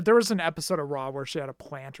forget. There was an episode of Raw where she had a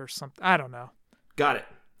plant or something. I don't know. Got it.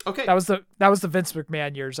 Okay. That was the Vince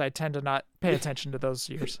McMahon years. I tend to not pay attention to those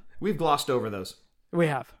years. We've glossed over those. We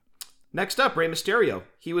have. Next up, Rey Mysterio.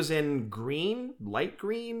 He was in green, light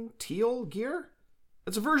green, teal gear.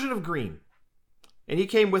 It's a version of green. And he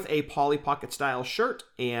came with a Polly Pocket style shirt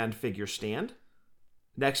and figure stand.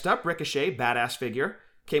 Next up, Ricochet, badass figure.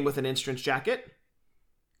 Came with an entrance jacket.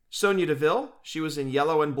 Sonya Deville, she was in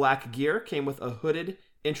yellow and black gear, came with a hooded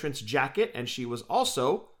entrance jacket, and she was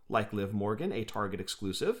also, like Liv Morgan, a Target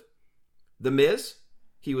exclusive. The Miz,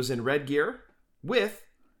 he was in red gear with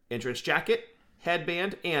entrance jacket,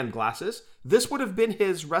 headband, and glasses. This would have been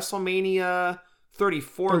his WrestleMania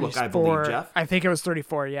 34 look, I believe, Jeff. I think it was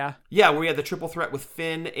 34, yeah. Yeah, where he had the triple threat with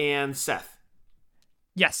Finn and Seth.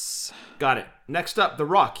 Yes. Got it. Next up, The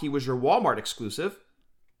Rock, he was your Walmart exclusive.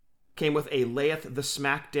 Came with a Layeth the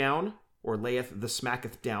Smackdown, or Layeth the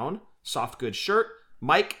Smacketh Down, soft goods shirt,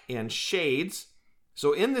 mic, and shades.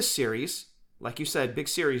 So in this series, like you said, big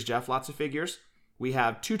series, Jeff, lots of figures. We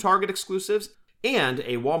have 2 Target exclusives and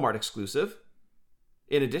a Walmart exclusive,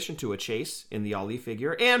 in addition to a chase in the Ali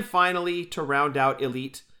figure. And finally, to round out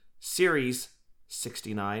Elite Series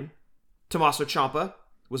 69, Tommaso Ciampa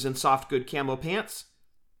was in soft good camo pants,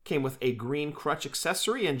 came with a green crutch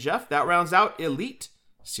accessory, and Jeff, that rounds out Elite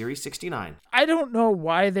Series 69. I don't know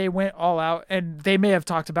why they went all out, and they may have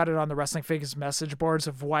talked about it on the Wrestling Figures message boards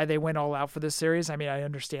of why they went all out for this series. I mean, I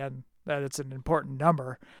understand that it's an important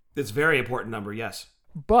number. It's a very important number, yes.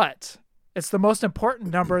 But it's the most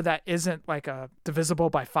important number that isn't like a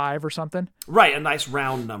divisible by 5 or something. Right, a nice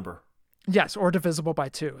round number. Yes, or divisible by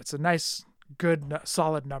 2. It's a nice, good,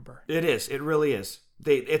 solid number. It is. It really is.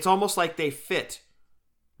 It's almost like they fit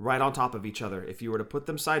right on top of each other. If you were to put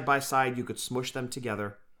them side by side, you could smush them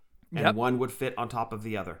together, and one would fit on top of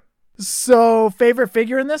the other. So, favorite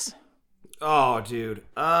figure in this? Oh, dude.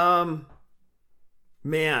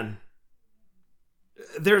 Man.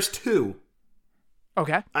 There's 2.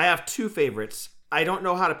 Okay. I have 2 favorites. I don't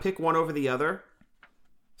know how to pick one over the other,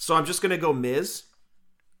 so I'm just going to go Miz.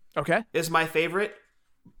 Okay. Is my favorite,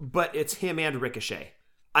 but it's him and Ricochet.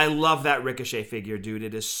 I love that Ricochet figure, dude.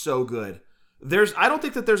 It is so good. I don't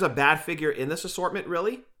think that there's a bad figure in this assortment,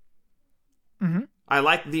 really. Mm-hmm. I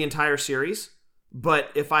like the entire series,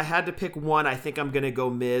 but if I had to pick one, I think I'm going to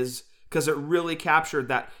go Miz, because it really captured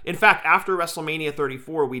that. In fact, after WrestleMania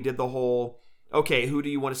 34, we did the whole, okay, who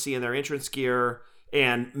do you want to see in their entrance gear?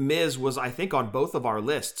 And Miz was, I think, on both of our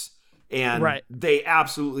lists. And they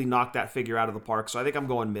absolutely knocked that figure out of the park. So I think I'm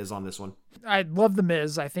going Miz on this one. I love the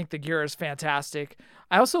Miz. I think the gear is fantastic.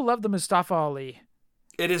 I also love the Mustafa Ali.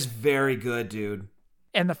 It is very good, dude.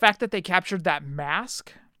 And the fact that they captured that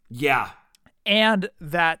mask. Yeah. and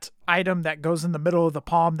that item that goes in the middle of the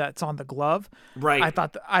palm that's on the glove. Right. I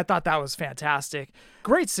thought that was fantastic.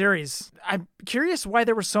 Great series. I'm curious why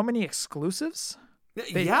there were so many exclusives.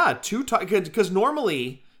 Because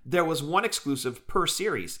normally there was one exclusive per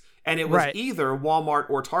series, and it was either Walmart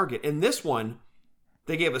or Target. In this one,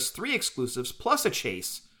 they gave us 3 exclusives plus a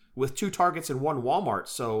chase with 2 Targets and 1 Walmart.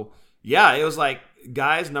 So, yeah, it was like,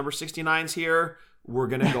 guys, number 69's here. We're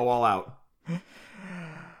going to go all out.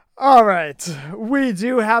 All right. We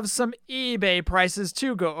do have some eBay prices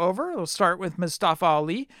to go over. We'll start with Mustafa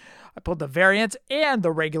Ali. I pulled the variant and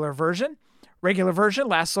the regular version. Regular version,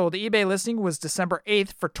 last sold eBay listing was December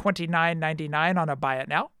 8th for $29.99 on a Buy It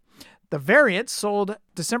Now. The variant sold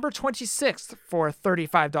December 26th for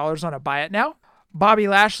 $35 on a Buy It Now. Bobby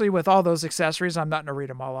Lashley with all those accessories. I'm not going to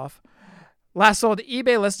read them all off. Last sold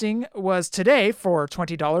eBay listing was today for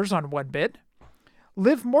 $20 on one bid.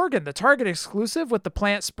 Liv Morgan, the Target exclusive with the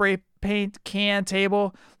plant spray paint can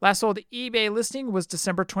table. Last sold eBay listing was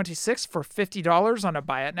December 26th for $50 on a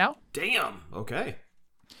Buy It Now. Damn. Okay.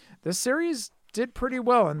 This series did pretty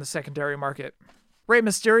well in the secondary market. Rey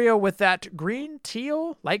Mysterio with that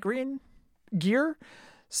light green gear.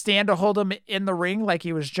 Stand to hold him in the ring like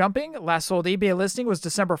he was jumping. Last sold eBay listing was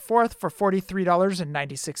December 4th for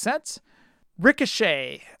 $43.96.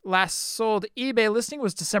 Ricochet, last sold eBay listing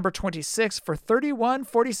was December 26th for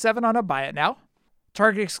 $31.47 on a Buy It Now.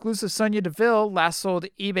 Target exclusive Sonya Deville, last sold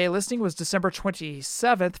eBay listing was December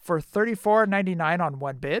 27th for $34.99 on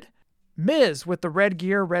one bid. Miz with the red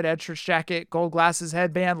gear, red entrance jacket, gold glasses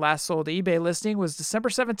headband, last sold eBay listing was December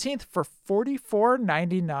 17th for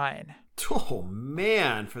 $44.99. Oh,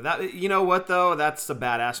 man. For that, you know what, though? That's the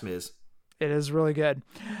badass Miz. It is really good.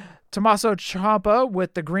 Tommaso Ciampa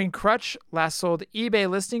with the green crutch, last sold eBay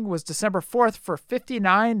listing was December 4th for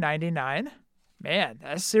 $59.99. Man,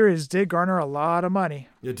 that series did garner a lot of money.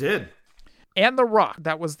 It did. And The Rock,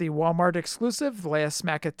 that was the Walmart exclusive. Leia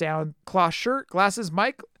Smack It Down cloth shirt, glasses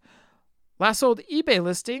Mike. Last sold eBay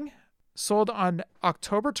listing, sold on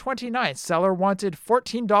October 29th. Seller wanted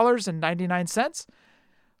 $14.99,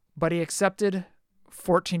 but he accepted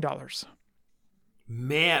 $14.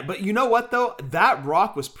 Man, but you know what, though? That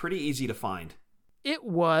Rock was pretty easy to find. It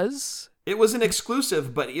was. It was an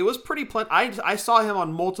exclusive, but it was pretty I saw him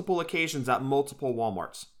on multiple occasions at multiple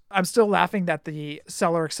Walmarts. I'm still laughing that the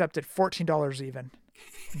seller accepted $14 even,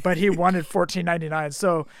 but he wanted $14.99.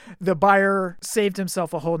 So the buyer saved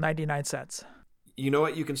himself a whole 99 cents. You know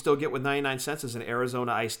what you can still get with 99 cents is an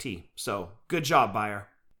Arizona iced tea. So good job, buyer.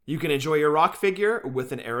 You can enjoy your Rock figure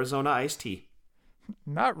with an Arizona iced tea.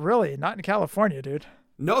 Not really. Not in California, dude.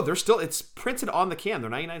 No, it's printed on the can. They're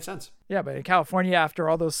 99 cents. Yeah, but in California, after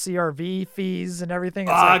all those CRV fees and everything.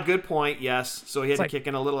 It's good point. Yes. So he had to kick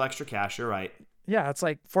in a little extra cash. You're right. Yeah, it's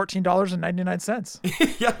like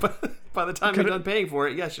 $14.99. Yeah, but by the time you're done paying for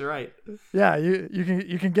it, yes, you're right. Yeah,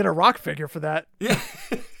 you can get a Rock figure for that. Yeah.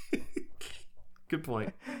 Good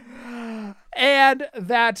point. And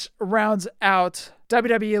that rounds out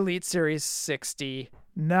WWE Elite Series 69.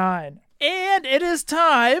 And it is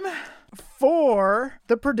time for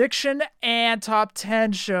the prediction and top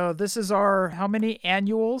 10 show. This is our how many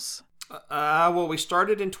annuals? Well, we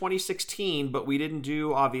started in 2016, but we didn't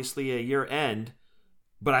do, obviously, a year end.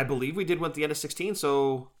 But I believe we did one at the end of 16,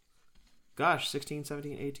 so, gosh, 16,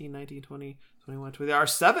 17, 18, 19, 20, 21, 20, our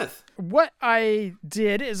 7th. What I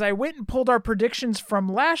did is I went and pulled our predictions from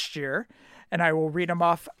last year, and I will read them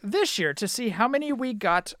off this year to see how many we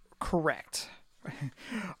got correct.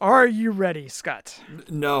 Are you ready, Scott?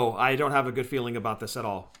 No, I don't have a good feeling about this at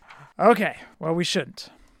all. Okay, well, we shouldn't.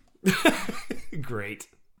 Great.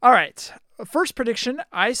 All right. First prediction,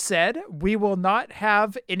 I said we will not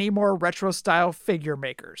have any more retro-style figure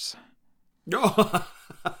makers. Oops.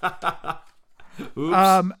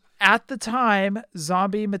 At the time,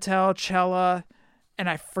 Zombie, Mattel, Cella, and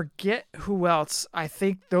I forget who else. I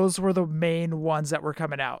think those were the main ones that were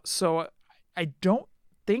coming out. So I don't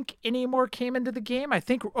think any more came into the game. I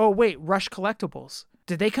think, Rush Collectibles.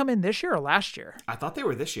 Did they come in this year or last year? I thought they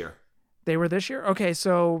were this year. They were this year? Okay,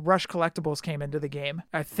 so Rush Collectibles came into the game.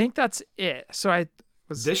 I think that's it. So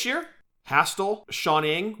This year? Hastel, Sean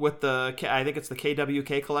Ing with I think it's the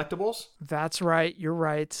KWK Collectibles. That's right. You're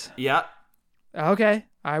right. Yeah. Okay,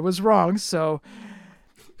 I was wrong, so...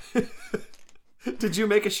 Did you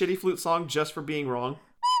make a shitty flute song just for being wrong?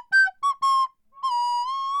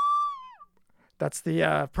 That's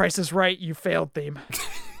the Price is Right, You Failed theme.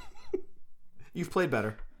 You've played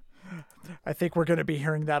better. I think we're going to be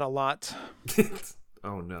hearing that a lot.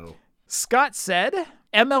 Oh, no. Scott said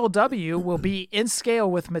MLW will be in scale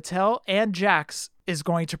with Mattel and Jakks is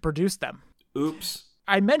going to produce them. Oops.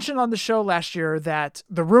 I mentioned on the show last year that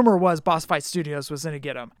the rumor was Boss Fight Studios was going to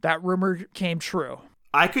get them. That rumor came true.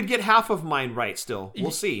 I could get half of mine right still.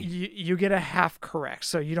 We'll see. You get a half correct,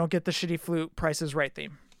 so you don't get the Shitty Flute Price is Right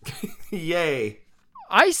theme. Yay.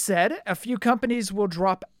 I said a few companies will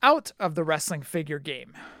drop out of the wrestling figure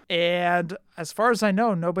game. And as far as I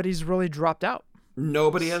know, nobody's really dropped out.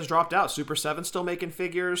 Nobody has dropped out. Super 7 still making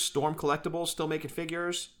figures. Storm Collectibles still making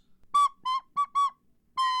figures.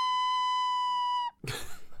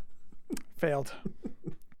 Failed.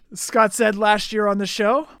 Scott said last year on the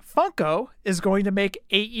show, Funko is going to make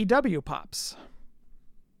AEW pops.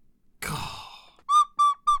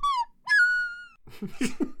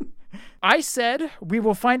 I said we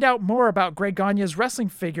will find out more about Greg Gagne's wrestling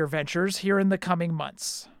figure ventures here in the coming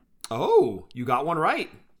months. Oh, you got one right.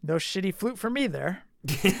 No Shitty Flute for me there.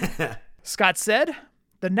 Scott said,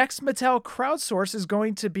 the next Mattel crowdsource is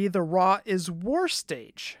going to be the Raw is War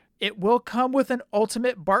stage. It will come with an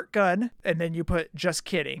Ultimate Bart Gunn, and then you put just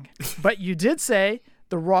kidding. But you did say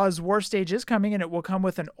the Raw is War stage is coming, and it will come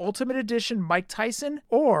with an Ultimate Edition Mike Tyson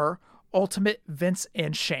or Ultimate Vince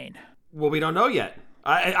and Shane. Well, we don't know yet.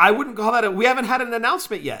 I wouldn't call that we haven't had an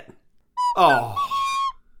announcement yet. Oh.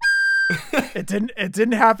 It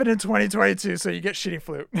didn't happen in 2022, so you get Shitty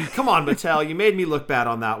Flute. Come on, Mattel. You made me look bad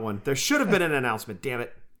on that one. There should have been an announcement, damn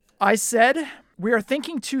it. I said, we are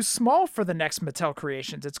thinking too small for the next Mattel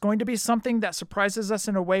creations. It's going to be something that surprises us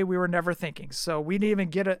in a way we were never thinking. So we didn't even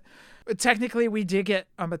get it. Technically, we did get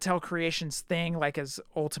a Mattel Creations thing, like as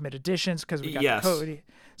Ultimate Editions, because we got the code.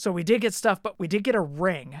 So we did get stuff, but we did get a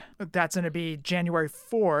ring. That's going to be January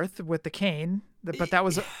 4th with the cane. But that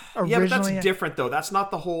was originally... Yeah, but that's different, though. That's not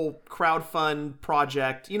the whole crowdfund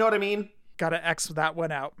project. You know what I mean? Got to X that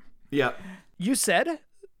one out. Yep. You said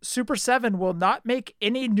Super 7 will not make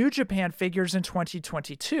any New Japan figures in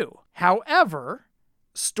 2022. However,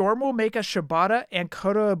 Storm will make a Shibata and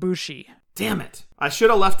Kota Ibushi. Damn it. I should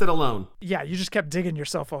have left it alone. Yeah, you just kept digging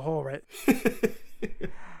yourself a hole, right?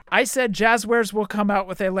 I said Jazzwares will come out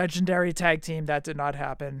with a legendary tag team. That did not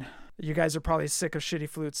happen. You guys are probably sick of Shitty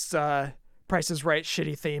Flute's Price is Right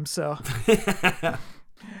shitty theme, so...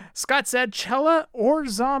 Scott said Chella or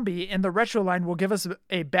Zombie in the retro line will give us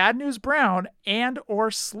a Bad News Brown and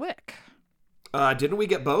or Slick. Didn't we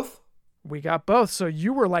get both? We got both, so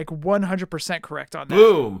you were like 100% correct on that.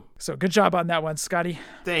 Boom. So good job on that one, Scotty.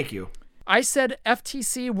 Thank you. I said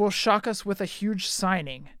FTC will shock us with a huge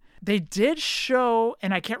signing. They did show,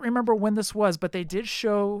 and I can't remember when this was, but they did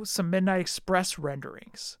show some Midnight Express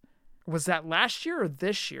renderings. Was that last year or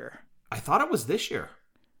this year? I thought it was this year.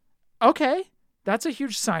 Okay. That's a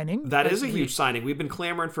huge signing. That is a huge signing. We've been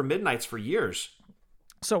clamoring for Midnights for years.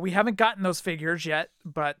 So we haven't gotten those figures yet,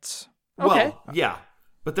 but okay. Well, yeah.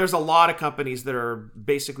 But there's a lot of companies that are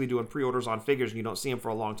basically doing pre-orders on figures and you don't see them for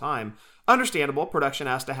a long time. Understandable. Production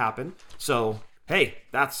has to happen. So, hey,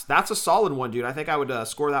 that's a solid one, dude. I think I would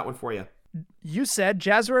score that one for you. You said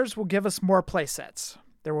Jazzwares will give us more play sets.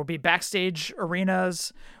 There will be backstage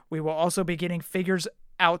arenas. We will also be getting figures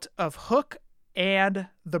out of Hook and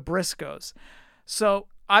the Briscoes. So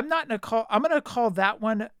I'm going to call that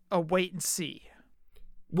one a wait and see.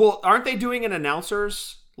 Well, aren't they doing an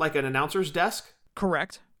announcer's desk?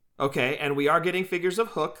 Correct. Okay, and we are getting figures of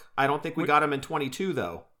Hook. I don't think we got them in 22,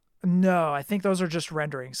 though. No, I think those are just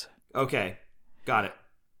renderings. Okay, got it.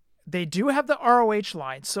 They do have the ROH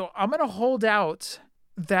line, so I'm going to hold out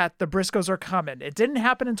that the Briscoes are coming. It didn't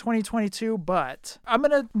happen in 2022, but I'm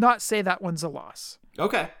going to not say that one's a loss.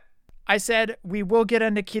 Okay. I said we will get a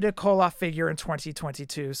Nikita Koloff figure in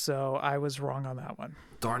 2022, so I was wrong on that one.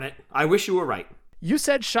 Darn it. I wish you were right. You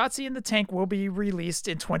said Shotzi in the Tank will be released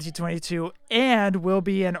in 2022 and will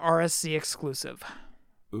be an RSC exclusive.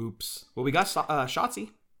 Oops. Well, we got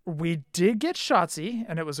Shotzi. We did get Shotzi,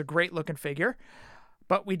 and it was a great looking figure,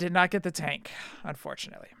 but we did not get the Tank,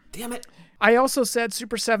 unfortunately. Damn it. I also said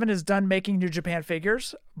Super 7 is done making New Japan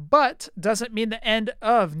figures, but doesn't mean the end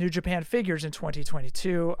of New Japan figures in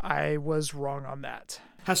 2022. I was wrong on that.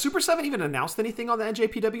 Has Super 7 even announced anything on the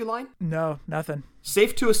NJPW line? No, nothing.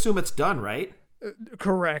 Safe to assume it's done, right?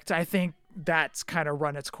 Correct. I think that's kind of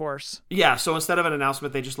run its course. Yeah, so instead of an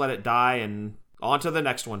announcement, they just let it die and on to the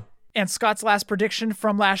next one. And Scott's last prediction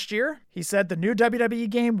from last year, he said the new WWE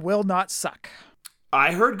game will not suck.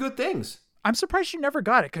 I heard good things. I'm surprised you never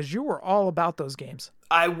got it because you were all about those games.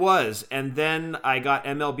 I was, and then I got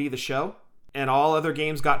MLB The Show, and all other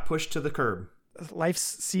games got pushed to the curb. Life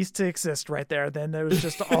ceased to exist right there. Then it was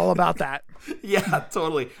just all about that. Yeah,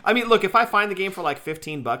 totally. I mean, look, if I find the game for like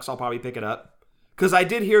 $15, I'll probably pick it up. Because I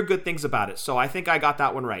did hear good things about it, so I think I got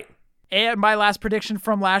that one right. And my last prediction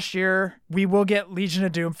from last year, we will get Legion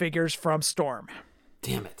of Doom figures from Storm.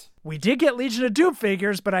 Damn it. We did get Legion of Doom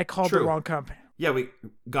figures, but I called the wrong company. Yeah, we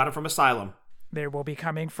got it from Asylum. They will be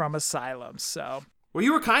coming from Asylum, so. Well,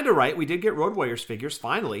 you were kind of right. We did get Road Warriors figures,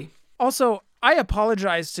 finally. Also, I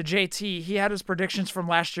apologize to JT. He had his predictions from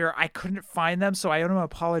last year. I couldn't find them, so I owe him an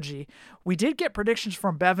apology. We did get predictions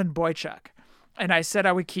from Bevan Boychuk, and I said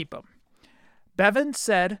I would keep them. Bevan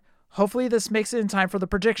said, hopefully this makes it in time for the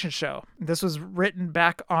prediction show. This was written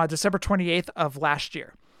back on December 28th of last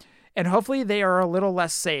year. And hopefully they are a little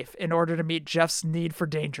less safe in order to meet Jeff's need for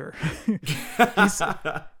danger.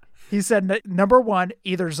 He said, number 1,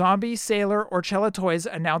 either Zombie, Sailor, or Cella Toys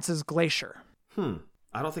announces Glacier.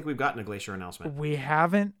 I don't think we've gotten a Glacier announcement. We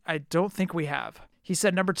haven't. I don't think we have. He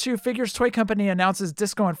said, number 2, Figures Toy Company announces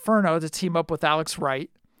Disco Inferno to team up with Alex Wright.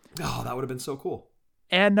 Oh, that would have been so cool.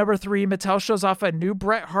 And number 3, Mattel shows off a new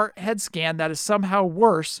Bret Hart head scan that is somehow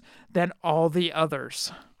worse than all the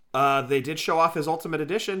others. They did show off his Ultimate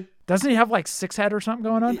Edition. Doesn't he have like 6 head or something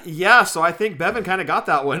going on? Yeah, so I think Bevan kind of got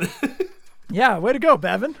that one. Yeah, way to go,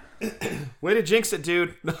 Bevan. Way to jinx it,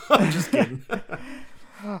 dude. No, I'm just kidding.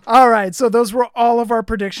 All right, so those were all of our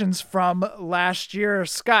predictions from last year.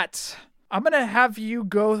 Scott, I'm going to have you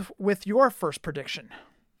go with your first prediction.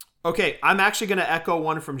 Okay, I'm actually going to echo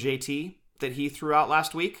one from JT that he threw out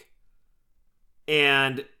last week.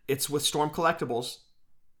 And it's with Storm Collectibles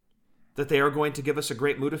that they are going to give us a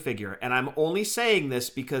great Muta figure. And I'm only saying this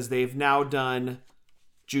because they've now done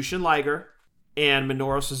Jushin Liger and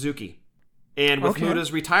Minoru Suzuki. And with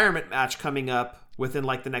Muta's retirement match coming up within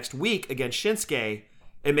like the next week against Shinsuke,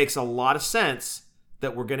 it makes a lot of sense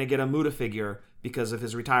that we're going to get a Muta figure because of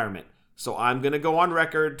his retirement. So I'm going to go on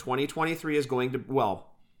record. 2023 is going to,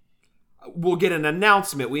 well, we'll get an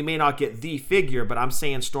announcement. We may not get the figure, but I'm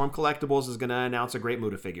saying Storm Collectibles is going to announce a great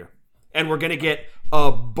Muta figure. And we're going to get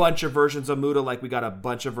a bunch of versions of Muta like we got a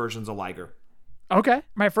bunch of versions of Liger. Okay.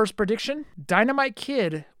 My first prediction, Dynamite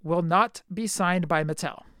Kid will not be signed by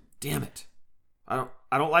Mattel. Damn it. I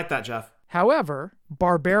don't like that, Jeff. However,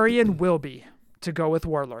 Barbarian will be, to go with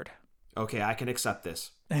Warlord. Okay, I can accept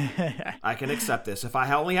this. I can accept this. If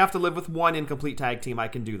I only have to live with one incomplete tag team, I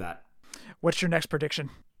can do that. What's your next prediction?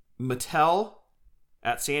 Mattel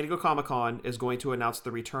at San Diego Comic-Con is going to announce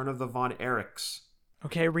the return of the Von Erichs.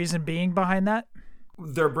 Okay, reason being behind that?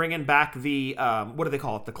 They're bringing back the, what do they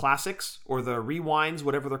call it? The classics or the rewinds,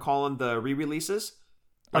 whatever they're calling the re-releases.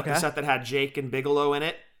 Like the set that had Jake and Bigelow in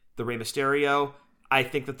it, the Rey Mysterio. I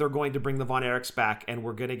think that they're going to bring the Von Erichs back, and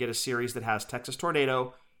we're going to get a series that has Texas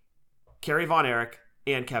Tornado, Kerry Von Erich,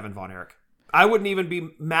 and Kevin Von Erich. I wouldn't even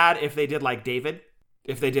be mad if they did like David,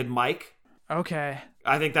 if they did Mike. Okay.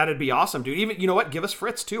 I think that'd be awesome, dude. Even, you know what? Give us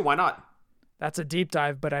Fritz too. Why not? That's a deep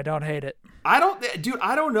dive, but I don't hate it. I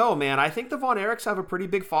don't know, man. I think the Von Erichs have a pretty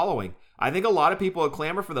big following. I think a lot of people would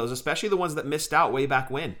clamor for those, especially the ones that missed out way back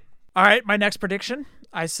when. All right, my next prediction.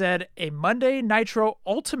 I said a Monday Nitro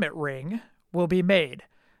Ultimate ring will be made,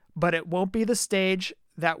 but it won't be the stage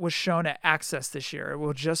that was shown at Access this year. It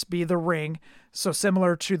will just be the ring, so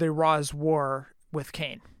similar to the Raw's War with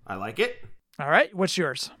Kane. I like it. All right, what's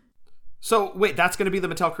yours? So, wait, that's going to be the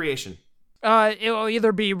Mattel Creation? It will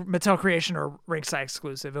either be Mattel Creation or Ringside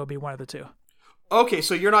exclusive. It'll be one of the two. Okay,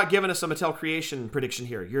 so you're not giving us a Mattel Creation prediction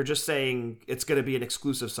here. You're just saying it's going to be an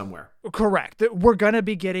exclusive somewhere. Correct. We're going to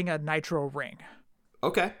be getting a Nitro ring.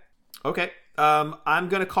 Okay. I'm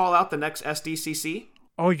going to call out the next SDCC.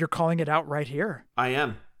 Oh, you're calling it out right here? I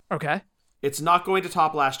am. Okay. It's not going to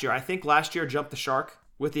top last year. I think last year jumped the shark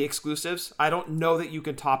with the exclusives. I don't know that you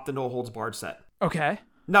can top the No Holds Barred set. Okay.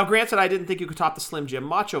 Now, granted, I didn't think you could top the Slim Jim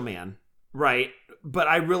Macho Man, right? But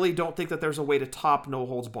I really don't think that there's a way to top No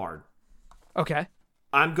Holds Barred. Okay.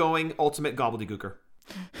 I'm going Ultimate Gobbledygooker.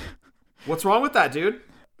 What's wrong with that, dude?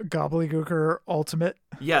 Gobbledygooker Ultimate?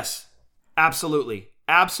 Yes. Absolutely.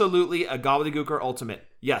 Absolutely a Gobbledygooker Ultimate.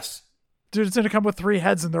 Yes. Dude, it's going to come with 3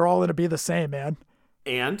 heads and they're all going to be the same, man.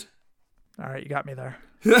 And? All right, you got me there.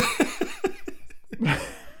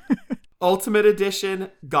 Ultimate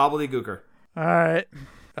Edition Gobbledygooker. All right.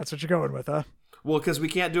 That's what you're going with, huh? Well, because we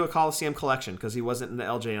can't do a Coliseum collection because he wasn't in the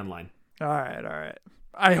LJN line. All right.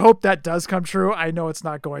 I hope that does come true. I know it's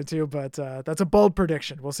not going to, but that's a bold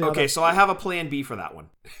prediction. We'll see. Okay, so I have a plan B for that one.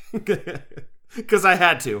 Because I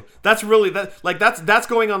had to. That's really that's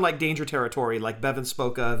going on like danger territory, like Bevan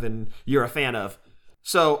spoke of and you're a fan of.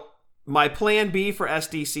 So my plan B for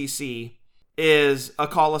SDCC is a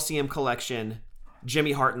Coliseum collection,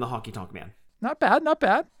 Jimmy Hart and the Honky Tonk Man. Not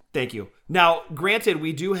bad. Thank you. Now, granted,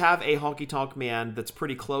 we do have a Honky Tonk Man that's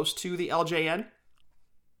pretty close to the LJN.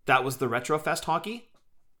 That was the Retrofest Honky.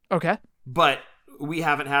 Okay. But we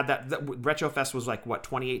haven't had that. Retrofest was like, what,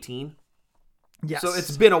 2018? Yes. So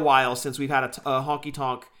it's been a while since we've had a Honky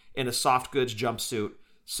Tonk in a soft goods jumpsuit.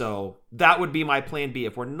 So that would be my plan B.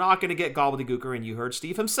 If we're not going to get Gobbledygooker, and you heard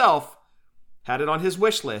Steve himself had it on his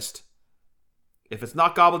wish list, if it's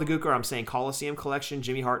not Gobbledygooker, I'm saying Coliseum Collection,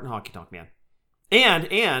 Jimmy Hart, and Honky Tonk Man.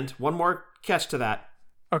 And one more catch to that.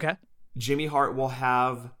 Okay. Jimmy Hart will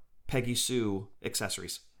have Peggy Sue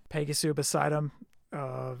accessories. Peggy Sue beside him.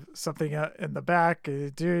 Something in the back.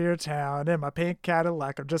 Do your town in my pink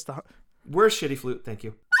Cadillac. I'm just a... Where's Shitty Flute? Thank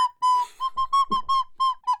you.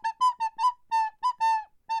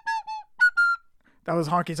 That was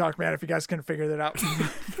Honky Tonk Man, if you guys couldn't figure that out.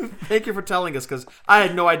 Thank you for telling us, because I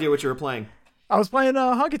had no idea what you were playing. I was playing a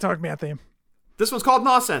Honky Tonk Man theme. This one's called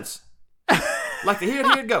Nonsense. Like the Here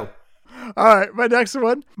It Go. All right, my next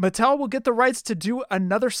one. Mattel will get the rights to do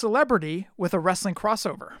another celebrity with a wrestling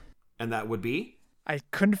crossover. And that would be? I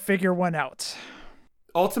couldn't figure one out.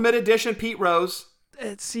 Ultimate Edition Pete Rose.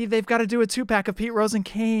 See, they've got to do a 2-pack of Pete Rose and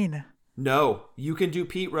Kane. No, you can do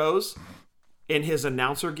Pete Rose in his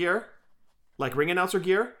announcer gear, like ring announcer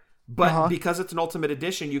gear, but because it's an Ultimate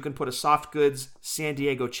Edition, you can put a soft goods San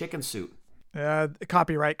Diego chicken suit.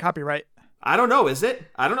 Copyright. I don't know, is it?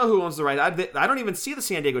 I don't know who owns the right. I don't even see the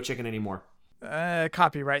San Diego chicken anymore.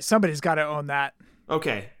 Copyright. Somebody's got to own that.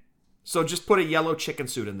 Okay, so just put a yellow chicken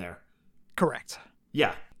suit in there. Correct.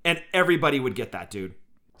 Yeah, and everybody would get that, dude.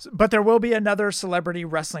 But there will be another celebrity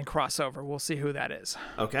wrestling crossover. We'll see who that is.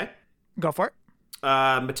 Okay. Go for it.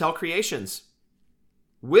 Mattel Creations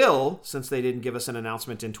will, since they didn't give us an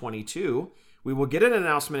announcement in 22, we will get an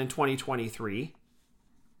announcement in 2023.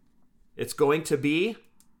 It's going to be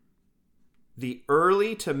the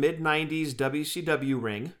early to mid-90s WCW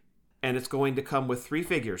ring, and it's going to come with 3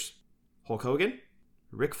 figures. Hulk Hogan,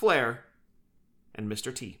 Ric Flair, and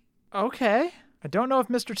Mr. T. Okay. I don't know if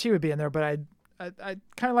Mr. T would be in there, but I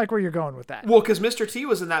kind of like where you're going with that. Well, because Mr. T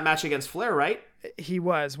was in that match against Flair, right? He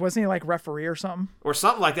was. Wasn't he like referee or something? Or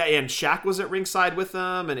something like that. And Shaq was at ringside with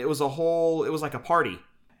them, and it was like a party.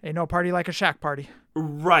 Ain't no party like a Shaq party.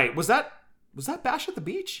 Right. Was that Bash at the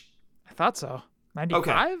Beach? I thought so. 95?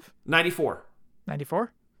 Okay. 94.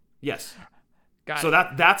 94? Yes. Got so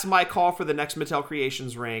it. that's my call for the next Mattel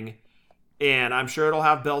Creations ring. And I'm sure it'll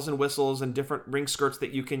have bells and whistles and different ring skirts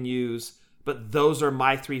that you can use. But those are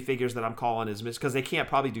my 3 figures that I'm calling as because they can't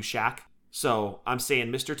probably do Shaq. So I'm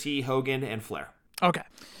saying Mr. T, Hogan, and Flair. Okay.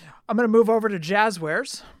 I'm going to move over to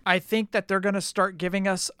Jazzwares. I think that they're going to start giving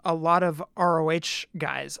us a lot of ROH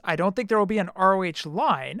guys. I don't think there will be an ROH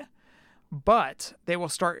line, but they will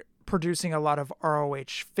start producing a lot of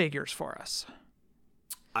ROH figures for us.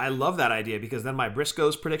 I love that idea because then my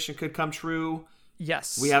Briscoes prediction could come true.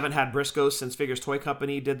 Yes. We haven't had Briscoes since Figures Toy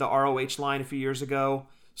Company did the ROH line a few years ago.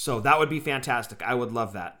 So that would be fantastic. I would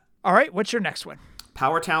love that. All right. What's your next one?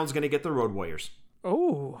 Power Town's going to get the Road Warriors.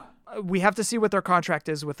 Oh, we have to see what their contract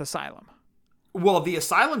is with Asylum. Well, the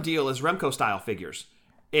Asylum deal is Remco style figures.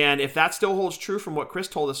 And if that still holds true from what Chris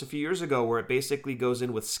told us a few years ago, where it basically goes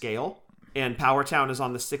in with scale, and Power Town is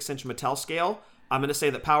on the 6-inch Mattel scale, I'm going to say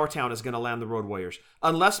that Power Town is going to land the Road Warriors.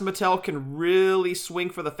 Unless Mattel can really swing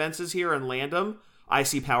for the fences here and land them, I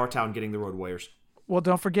see Power Town getting the Road Warriors. Well,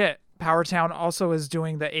 don't forget, Power Town also is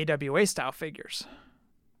doing the AWA style figures.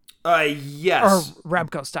 Yes. Or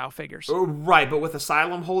Remco style figures. Right, but with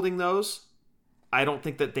Asylum holding those, I don't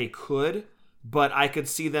think that they could, but I could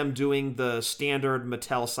see them doing the standard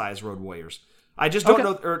Mattel size Road Warriors. I just don't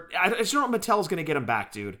know, or I just don't know if Mattel's going to get them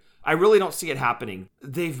back, dude. I really don't see it happening.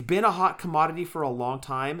 They've been a hot commodity for a long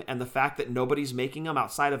time, and the fact that nobody's making them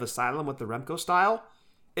outside of Asylum with the Remco style,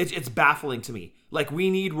 it's baffling to me. Like,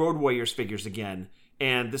 we need Road Warriors figures again,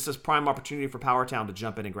 and this is prime opportunity for Power Town to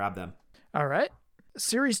jump in and grab them. All right.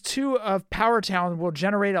 Series 2 of Power Town will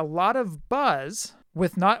generate a lot of buzz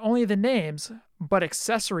with not only the names, but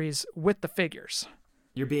accessories with the figures.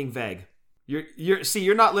 You're being vague.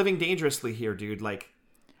 You're not living dangerously here, dude. Like,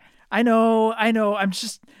 I know. I'm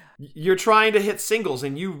just... You're trying to hit singles,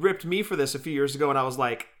 and you ripped me for this a few years ago, and I was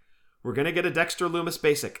like, we're going to get a Dexter Loomis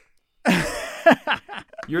basic.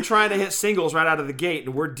 You're trying to hit singles right out of the gate,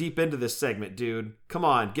 and we're deep into this segment, dude. Come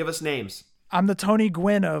on, give us names. I'm the Tony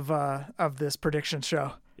Gwynn of this prediction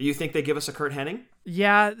show. You think they give us a Kurt Hennig?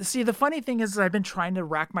 Yeah. See, the funny thing is I've been trying to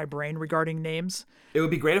rack my brain regarding names. It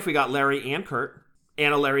would be great if we got Larry and Kurt,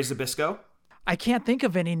 and a Larry Zbyszko. I can't think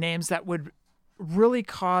of any names that would really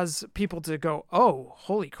cause people to go, oh,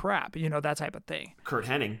 holy crap, that type of thing. Kurt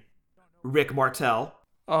Hennig. Rick Martel.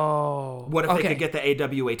 Oh. What if they could get the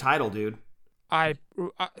AWA title, dude?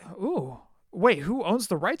 Wait, who owns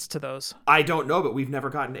the rights to those? I don't know, but we've never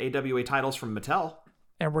gotten AWA titles from Mattel.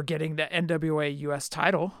 And we're getting the NWA US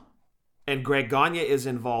title. And Greg Gagne is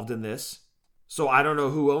involved in this. So I don't know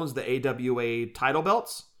who owns the AWA title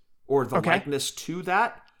belts or the likeness to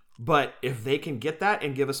that. But if they can get that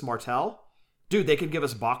and give us Martel, dude, they could give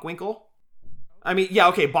us Bockwinkel. I mean, yeah,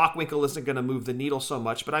 okay, Bockwinkel isn't going to move the needle so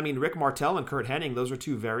much, but I mean, Rick Martel and Kurt Hennig, those are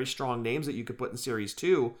two very strong names that you could put in Series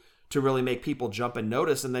 2 to really make people jump and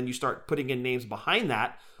notice, and then you start putting in names behind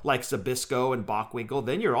that, like Zbyszko and Bockwinkel,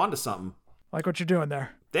 then you're onto something. Like what you're doing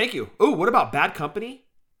there. Thank you. Oh, what about Bad Company?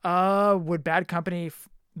 Would Bad Company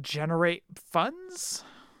generate funds?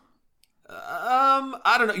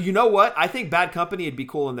 I don't know. You know what? I think Bad Company would be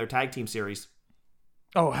cool in their tag team series.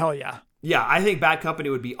 Oh, hell yeah. Yeah, I think Bad Company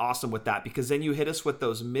would be awesome with that, because then you hit us with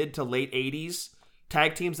those mid to late 80s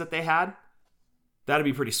tag teams that they had. That'd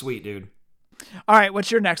be pretty sweet, dude. All right,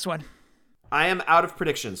 what's your next one? I am out of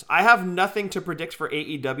predictions. I have nothing to predict for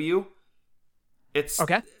AEW. It's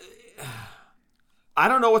okay. I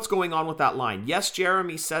don't know what's going on with that line. Yes,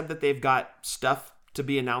 Jeremy said that they've got stuff to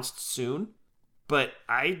be announced soon, but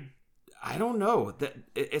I don't know. That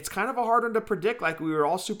it's kind of a hard one to predict. Like, we were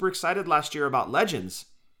all super excited last year about Legends,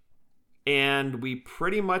 and we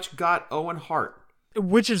pretty much got Owen Hart,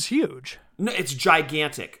 which is huge. No, it's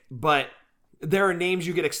gigantic, but there are names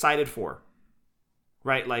you get excited for,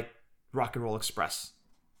 right? Like Rock and Roll Express,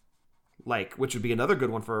 which would be another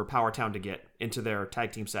good one for Powertown to get into their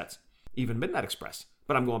tag team sets. Even Midnight Express,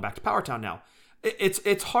 but I'm going back to Powertown now.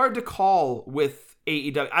 It's hard to call with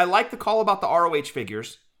AEW. I like the call about the ROH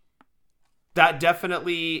figures. That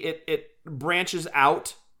definitely it branches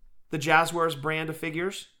out the Jazzwares brand of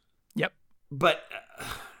figures. Yep. But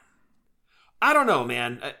I don't know,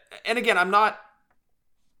 man. And again, I'm not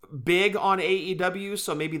big on AEW,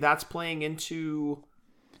 so maybe that's playing into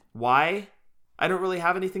why I don't really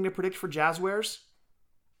have anything to predict for Jazzwares.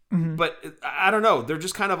 Mm-hmm. But I don't know. They're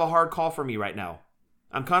just kind of a hard call for me right now.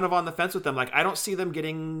 I'm kind of on the fence with them. Like, I don't see them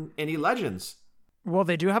getting any Legends. Well,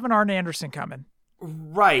 they do have an Arn Anderson coming.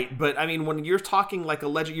 Right, but I mean, when you're talking like a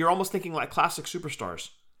legend, you're almost thinking like classic superstars.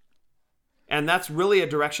 And that's really a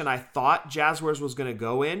direction I thought Jazzwares was going to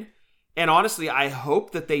go in. And honestly, I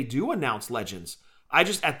hope that they do announce Legends. I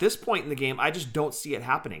just, at this point in the game, I just don't see it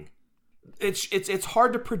happening. It's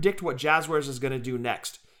hard to predict what Jazzwares is going to do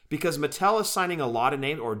next, because Mattel is signing a lot of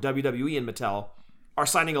names, or WWE and Mattel are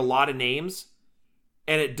signing a lot of names,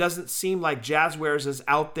 and it doesn't seem like Jazzwares is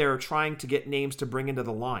out there trying to get names to bring into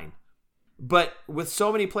the line. But with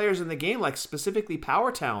so many players in the game, like specifically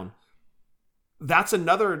Powertown, that's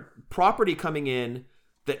another property coming in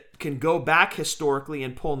that can go back historically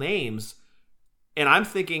and pull names. And I'm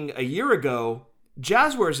thinking a year ago,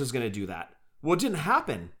 Jazzwares is going to do that. Well, it didn't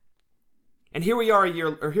happen. And here we are a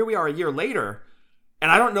year later, and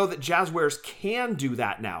I don't know that Jazzwares can do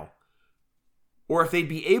that now, or if they'd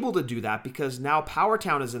be able to do that, because now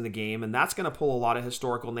Powertown is in the game, and that's going to pull a lot of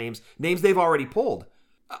historical names they've already pulled.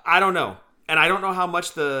 I don't know. And I don't know how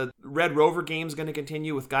much the Red Rover game is going to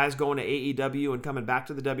continue with guys going to AEW and coming back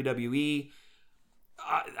to the WWE.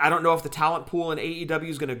 I don't know if the talent pool in AEW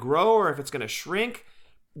is going to grow or if it's going to shrink.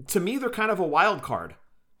 To me, they're kind of a wild card.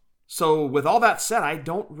 So with all that said, I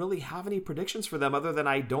don't really have any predictions for them, other than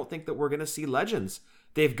I don't think that we're going to see Legends.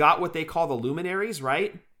 They've got what they call the Luminaries,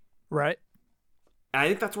 right? Right. And I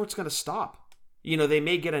think that's where it's going to stop. You know, they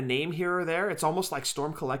may get a name here or there. It's almost like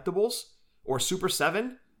Storm Collectibles or Super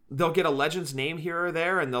 7. They'll get a Legends name here or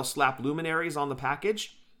there, and they'll slap Luminaries on the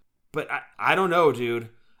package. But I don't know, dude.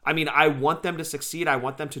 I mean, I want them to succeed. I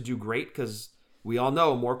want them to do great, because we all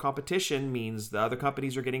know more competition means the other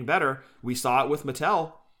companies are getting better. We saw it with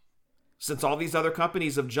Mattel. Since all these other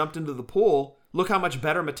companies have jumped into the pool, look how much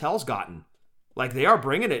better Mattel's gotten. Like, they are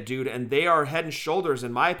bringing it, dude, and they are head and shoulders,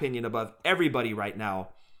 in my opinion, above everybody right now.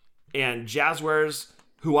 And Jazzwares,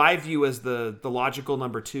 who I view as the logical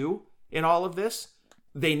number 2 in all of this,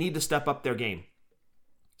 they need to step up their game.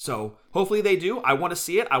 So hopefully they do. I want to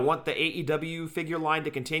see it. I want the AEW figure line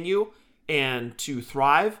to continue and to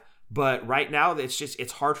thrive. But right now,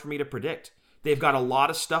 it's hard for me to predict. They've got a lot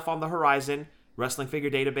of stuff on the horizon. Wrestling Figure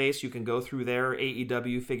Database, you can go through their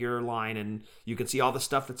AEW figure line and you can see all the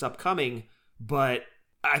stuff that's upcoming. But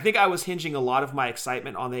I think I was hinging a lot of my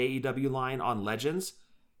excitement on the AEW line on Legends,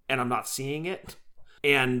 and I'm not seeing it.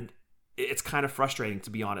 And it's kind of frustrating, to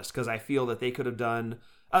be honest, because I feel that they could have done...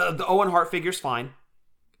 the Owen Hart figure's fine,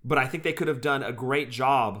 but I think they could have done a great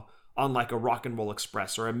job on like a Rock and Roll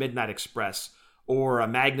Express or a Midnight Express or a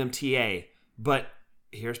Magnum TA. But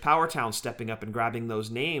here's Powertown stepping up and grabbing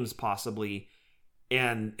those names, possibly,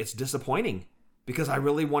 and it's disappointing because I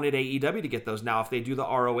really wanted AEW to get those. Now, if they do the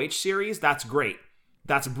ROH series, that's great.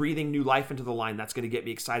 That's breathing new life into the line. That's going to get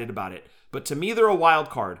me excited about it. But to me, they're a wild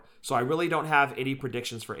card, so I really don't have any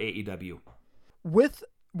predictions for AEW. With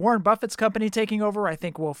Warren Buffett's company taking over, I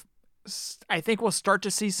think we'll I think we'll start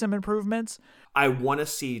to see some improvements. I want to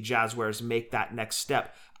see Jazzwares make that next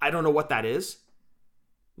step. I don't know what that is.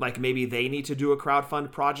 Like maybe they need to do a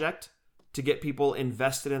crowdfund project to get people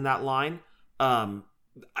invested in that line.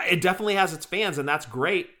 It definitely has its fans, and that's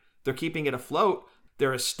great. They're keeping it afloat.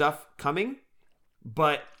 There is stuff coming,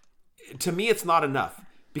 but to me, it's not enough.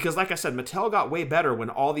 Because like I said, Mattel got way better when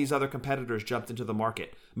all these other competitors jumped into the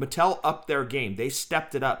market. Mattel upped their game. They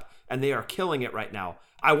stepped it up, and they are killing it right now.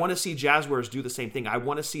 I want to see Jazzwares do the same thing. I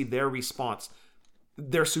want to see their response.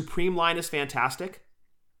 Their Supreme line is fantastic.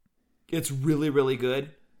 It's really, really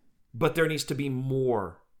good. But there needs to be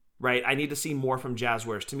more, right? I need to see more from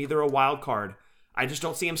Jazzwares. To me, they're a wild card. I just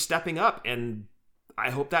don't see them stepping up, and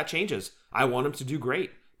I hope that changes. I want them to do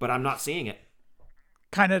great, but I'm not seeing it.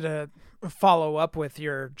 Kind of to follow up with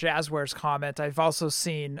your Jazzwares comment, I've also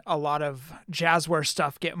seen a lot of Jazzwares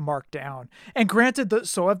stuff get marked down. And granted,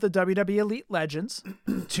 so have the WWE Elite Legends,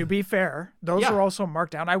 to be fair. Those are also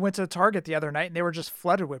marked down. I went to Target the other night, and they were just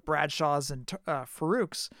flooded with Bradshaws and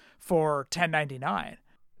Farouks for $10.99.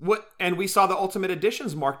 And we saw the Ultimate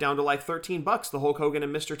Editions marked down to like $13, the Hulk Hogan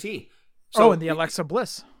and Mr. T. So, and the Alexa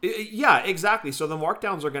Bliss. Yeah, exactly. So the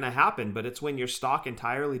markdowns are going to happen, but it's when your stock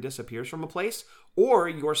entirely disappears from a place, or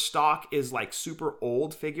your stock is like super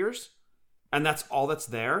old figures, and that's all that's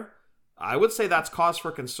there. I would say that's cause for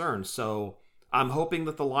concern. So I'm hoping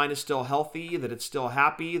that the line is still healthy, that it's still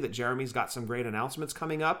happy, that Jeremy's got some great announcements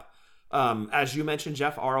coming up. As you mentioned,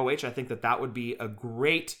 Jeff, ROH, I think that would be a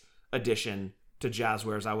great addition to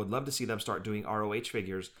Jazzwares. I would love to see them start doing ROH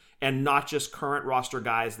figures, and not just current roster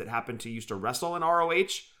guys that happen to used to wrestle in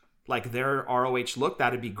ROH, like their ROH look.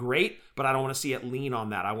 That'd be great, but I don't want to see it lean on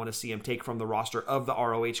that. I want to see him take from the roster of the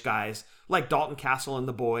ROH guys, like Dalton Castle and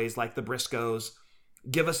the boys, like the Briscoes.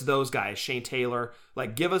 Give us those guys, Shane Taylor.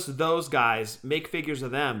 Like, give us those guys, make figures of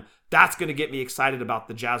them. That's going to get me excited about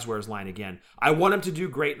the Jazzwares line again. I want them to do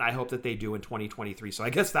great, and I hope that they do in 2023. So I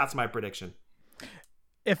guess that's my prediction.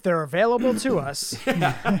 If they're available to us.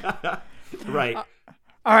 Right.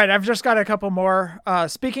 All right, I've just got a couple more.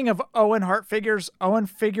 Speaking of Owen Hart figures, Owen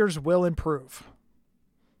figures will improve.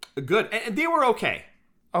 Good. And they were okay.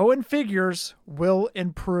 Owen figures will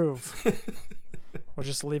improve. We'll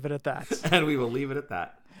just leave it at that. And we will leave it at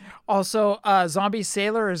that. Also, Zombie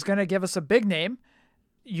Sailor is going to give us a big name.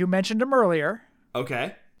 You mentioned him earlier.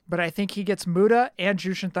 Okay. But I think he gets Muda and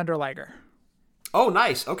Jushin Thunder Liger. Oh,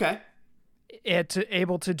 nice. Okay. It's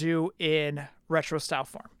able to do in retro style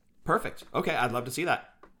form. Perfect. Okay, I'd love to see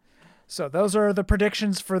that. So those are the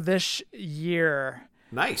predictions for this year.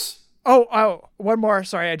 Nice. Oh, one more.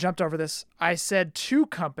 Sorry, I jumped over this. I said 2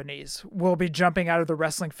 companies will be jumping out of the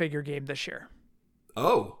wrestling figure game this year.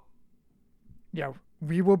 Oh. Yeah,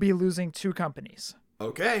 we will be losing 2 companies.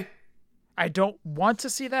 Okay. I don't want to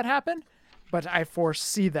see that happen, but I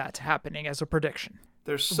foresee that happening as a prediction.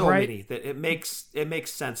 There's so many that it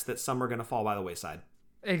makes sense that some are going to fall by the wayside.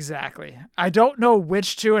 Exactly. I don't know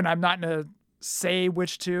which 2, and I'm not going to say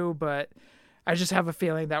which 2, but I just have a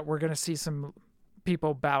feeling that we're going to see some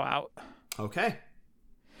people bow out. Okay.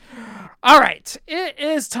 All right. It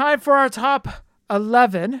is time for our top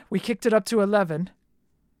 11. We kicked it up to 11.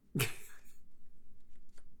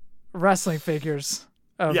 Wrestling figures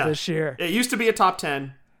of this year. It used to be a top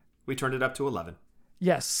 10. We turned it up to 11.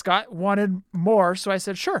 Yes, Scott wanted more, so I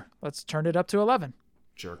said, sure, let's turn it up to 11.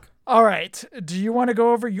 Jerk. All right. Do you want to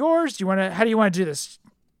go over yours? How do you want to do this?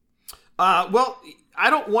 Well, I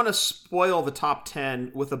don't want to spoil the top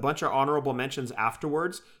 10 with a bunch of honorable mentions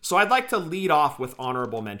afterwards, so I'd like to lead off with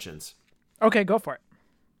honorable mentions. Okay, go for it.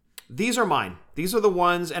 These are mine. These are the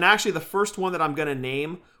ones, and actually the first one that I'm going to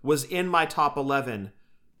name was in my top 11,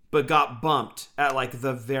 but got bumped at like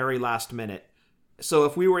the very last minute. So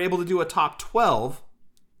if we were able to do a top 12,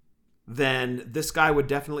 then this guy would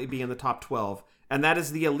definitely be in the top 12. And that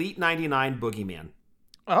is the Elite 99 Boogeyman.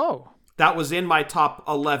 Oh. That was in my top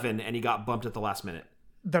 11, and he got bumped at the last minute.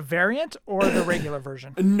 The variant or the regular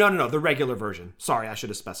version? No, the regular version. Sorry, I should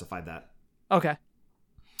have specified that. Okay.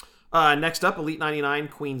 Next up, Elite 99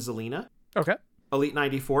 Queen Zelina. Okay. Elite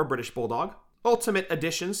 94 British Bulldog. Ultimate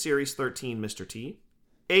Edition Series 13 Mr. T.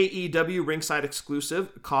 AEW Ringside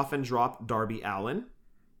Exclusive Coffin Drop Darby Allin.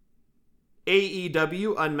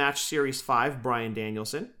 AEW Unmatched Series 5 Bryan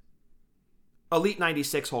Danielson. Elite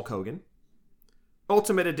 96 Hulk Hogan.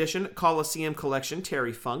 Ultimate Edition Coliseum Collection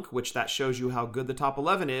Terry Funk, which that shows you how good the top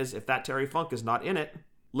 11 is if that Terry Funk is not in it.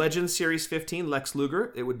 Legends Series 15 Lex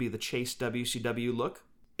Luger, it would be the Chase WCW look.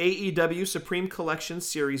 AEW Supreme Collection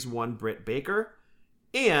Series 1 Britt Baker.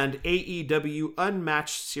 And AEW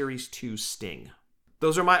Unmatched Series 2 Sting.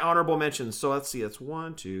 Those are my honorable mentions. So let's see, it's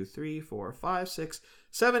 1, 2, 3, 4, 5, 6,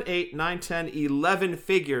 7, 8, 9, 10, 11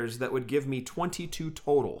 figures that would give me 22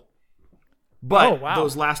 total. But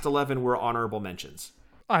those last 11 were honorable mentions.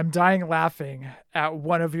 I'm dying laughing at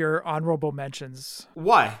one of your honorable mentions.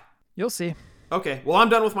 Why? You'll see. Okay, well, I'm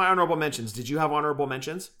done with my honorable mentions. Did you have honorable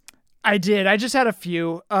mentions? I did. I just had a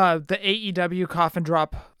few. The AEW coffin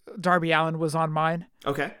drop Darby Allin was on mine.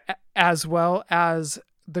 Okay. As well as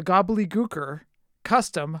the Gobbledygooker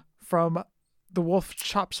custom from the Wolf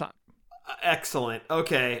Chop Shop. Excellent.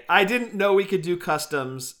 Okay. I didn't know we could do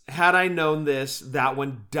customs. Had I known this, that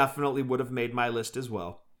one definitely would have made my list as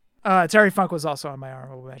well. Terry Funk was also on my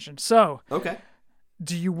honorable mention. So, okay.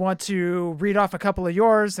 Do you want to read off a couple of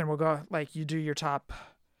yours and we'll go like you do your top?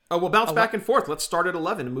 Oh, we'll bounce back and forth. Let's start at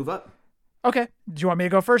 11 and move up. Okay. Do you want me to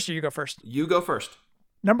go first or you go first? You go first.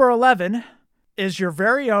 Number 11 is your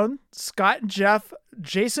very own Scott and Jeff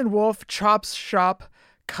Jason Wolf Chops Shop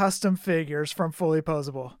custom figures from Fully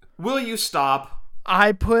Posable. Will you stop?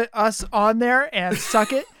 I put us on there and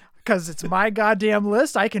suck it because it's my goddamn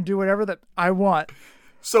list. I can do whatever that I want.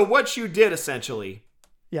 So what you did essentially,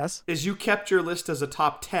 yes, is you kept your list as a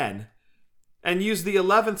top 10 and used the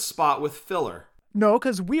 11th spot with filler. No,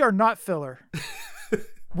 because we are not filler.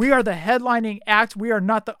 We are the headlining act. We are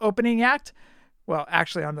not the opening act. Well,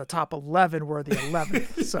 actually, on the top 11, we're the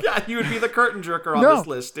 11th. So. Yeah, you would be the curtain jerker on this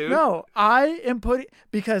list, dude. No, I am putting,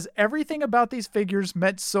 because everything about these figures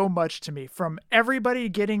meant so much to me. From everybody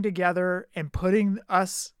getting together and putting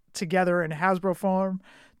us together in Hasbro form,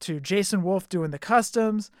 to Jason Wolf doing the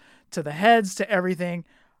customs, to the heads, to everything.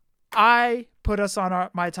 I put us on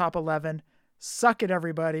my top 11. Suck it,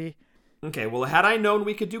 everybody. Okay, well, had I known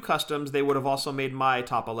we could do customs, they would have also made my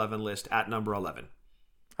top 11 list at number 11.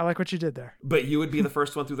 I like what you did there. But you would be the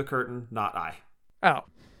first one through the curtain, not I. Oh.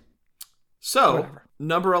 So, whatever.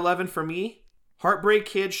 Number 11 for me, Heartbreak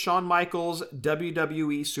Kid Shawn Michaels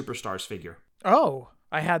WWE Superstars figure. Oh,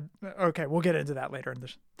 okay, we'll get into that later.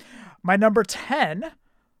 My number 10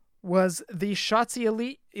 was the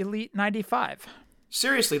Shotzi Elite 95.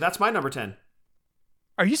 Seriously, that's my number 10.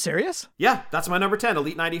 Are you serious? Yeah, that's my number 10,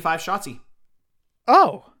 Elite 95 Shotzi.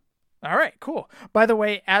 Oh, all right, cool. By the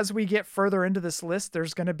way, as we get further into this list,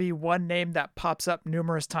 there's going to be one name that pops up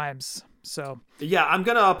numerous times. So yeah, I'm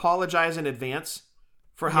going to apologize in advance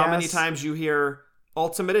for how many times you hear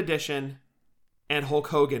Ultimate Edition and Hulk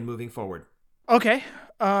Hogan moving forward. Okay.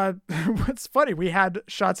 What's funny, we had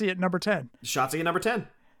Shotzi at number 10. Shotzi at number 10.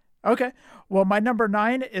 Okay. Well, my number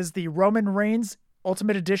 9 is the Roman Reigns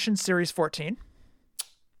Ultimate Edition Series 14.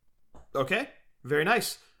 Okay. Very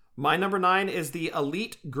nice. My number 9 is the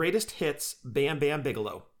Elite Greatest Hits Bam Bam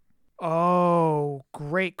Bigelow. Oh,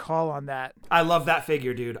 great call on that. I love that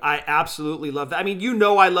figure, dude. I absolutely love that. I mean, you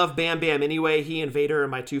know I love Bam Bam anyway. He and Vader are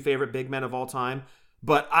my two favorite big men of all time.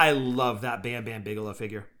 But I love that Bam Bam Bigelow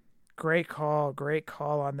figure. Great call. Great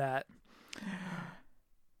call on that.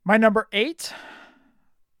 My number 8,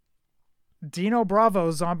 Dino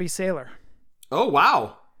Bravo Zombie Sailor. Oh,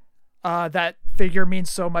 wow. That figure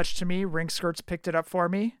means so much to me. Ring Skirts picked it up for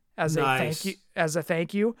me as nice. a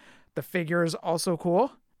thank you. The figure is also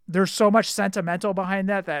cool. There's so much sentimental behind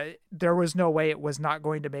that there was no way it was not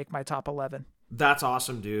going to make my top 11. That's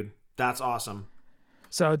awesome, dude. That's awesome.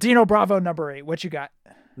 So Dino Bravo, number 8. What you got?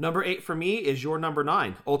 Number 8 for me is your number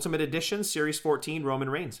 9. Ultimate Edition, Series 14, Roman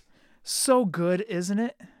Reigns. So good, isn't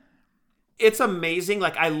it? It's amazing.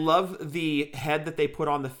 Like, I love the head that they put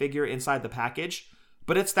on the figure inside the package,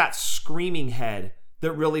 but it's that screaming head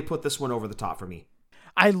that really put this one over the top for me.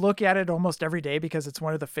 I look at it almost every day because it's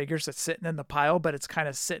one of the figures that's sitting in the pile, but it's kind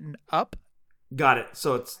of sitting up. Got it.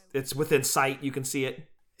 So it's within sight. You can see it.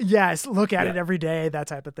 Yes, look at it every day, that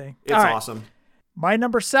type of thing. It's awesome. My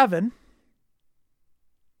number 7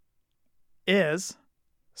 is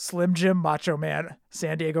Slim Jim Macho Man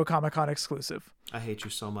San Diego Comic-Con exclusive. I hate you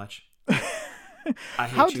so much. I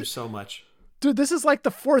hate you so much. Dude, this is like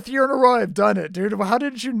the 4th year in a row I've done it, dude. How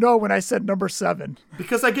did you know when I said number 7?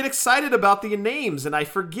 Because I get excited about the names and I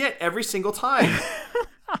forget every single time.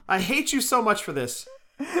 I hate you so much for this.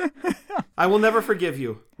 I will never forgive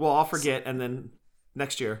you. Well, I'll forget, and then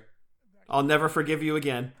next year, I'll never forgive you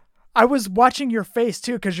again. I was watching your face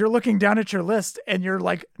too, because you're looking down at your list and you're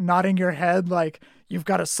like nodding your head like you've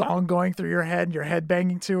got a song going through your head and you're head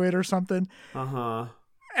banging to it or something. Uh-huh.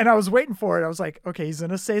 And I was waiting for it. I was like, okay, he's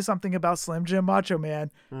going to say something about Slim Jim Macho Man.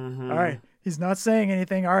 Mm-hmm. All right. He's not saying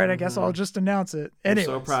anything. All right. I guess I'll just announce it. Anyways.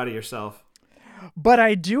 I'm so proud of yourself. But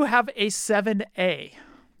I do have a 7A.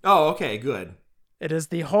 Oh, okay. Good. It is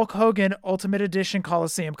the Hulk Hogan Ultimate Edition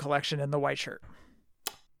Coliseum Collection in the white shirt.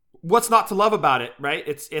 What's not to love about it, right?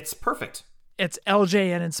 It's perfect. It's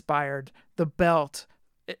LJN inspired. The belt.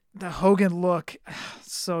 The Hogan look,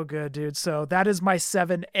 so good, dude. So that is my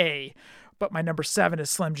 7A, but my number 7 is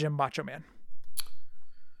Slim Jim Macho Man.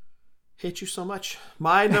 Hate you so much.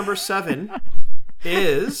 My number 7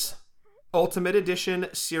 is Ultimate Edition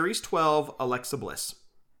Series 12 Alexa Bliss.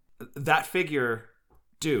 That figure,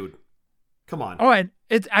 dude, come on. Oh, and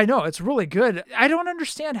I know it's really good. I don't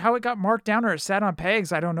understand how it got marked down or it sat on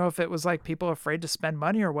pegs. I don't know if it was like people afraid to spend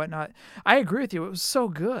money or whatnot. I agree with you. It was so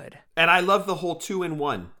good. And I love the whole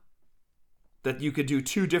 2-in-1, that you could do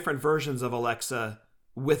 2 different versions of Alexa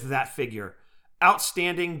with that figure.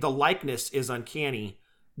 Outstanding. The likeness is uncanny.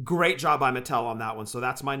 Great job by Mattel on that one. So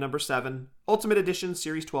that's my number 7, Ultimate Edition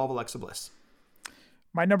Series 12 Alexa Bliss.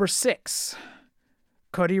 My number 6,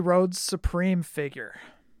 Cody Rhodes Supreme figure.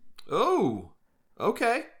 Oh,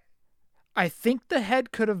 okay. I think the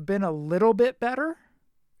head could have been a little bit better.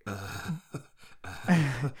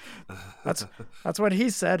 That's what he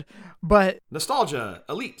said. But Nostalgia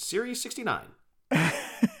Elite Series 69.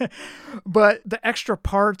 But the extra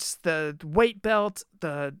parts, the weight belt,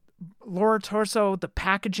 the lower torso, the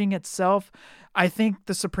packaging itself, I think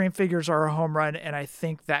the Supreme figures are a home run, and I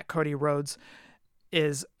think that Cody Rhodes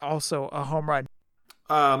is also a home run.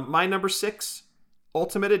 My number 6,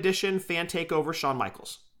 Ultimate Edition Fan Takeover Shawn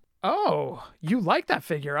Michaels. Oh, you like that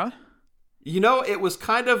figure, huh? You know, it was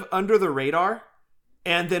kind of under the radar,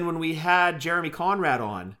 and then when we had Jeremy Conrad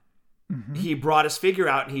on, he brought his figure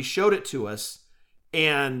out and he showed it to us.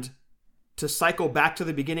 And to cycle back to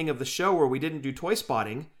the beginning of the show where we didn't do toy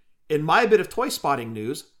spotting, in my bit of toy spotting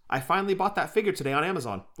news, I finally bought that figure today on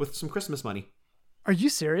Amazon with some Christmas money. Are you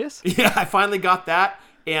serious? Yeah, I finally got that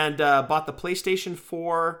and bought the PlayStation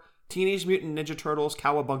 4 Teenage Mutant Ninja Turtles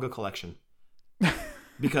Cowabunga collection.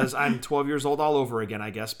 Because I'm 12 years old all over again, I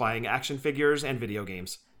guess, buying action figures and video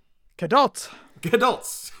games. Adults.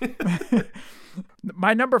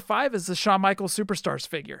 My number 5 is the Shawn Michaels Superstars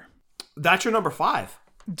figure. That's your number 5.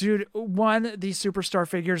 Dude, these Superstar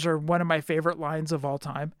figures are one of my favorite lines of all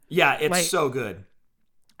time. Yeah, it's so good.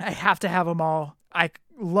 I have to have them all. I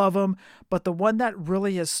love them, but the one that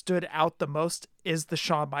really has stood out the most is the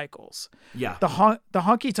Shawn Michaels. Yeah. The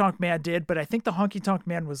Honky Tonk Man did, but I think the Honky Tonk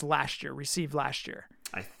Man was received last year.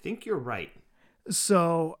 I think you're right.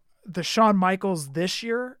 So the Shawn Michaels this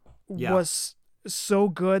year was so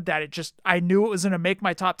good that I knew it was going to make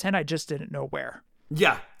my top 10. I just didn't know where.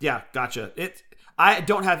 Yeah, gotcha. I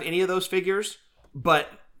don't have any of those figures, but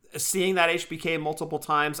seeing that HBK multiple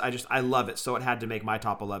times, I love it. So it had to make my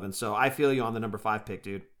top 11. So I feel you on the number 5 pick,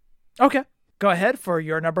 dude. Okay, go ahead for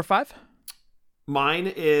your number 5.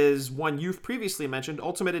 Mine is one you've previously mentioned,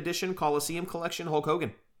 Ultimate Edition Coliseum Collection Hulk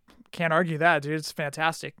Hogan. Can't argue that, dude. It's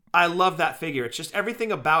fantastic. I love that figure. It's just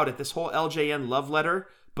everything about it. This whole LJN love letter,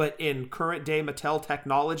 but in current day Mattel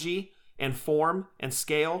technology and form and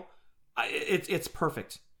scale. It's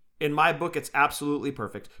perfect. In my book, it's absolutely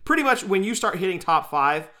perfect. Pretty much when you start hitting top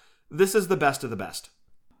 5, this is the best of the best.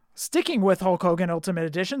 Sticking with Hulk Hogan Ultimate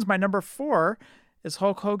Editions, my number 4 is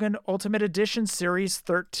Hulk Hogan Ultimate Edition Series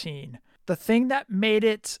 13. The thing that made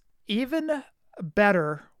it even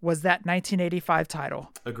better was that 1985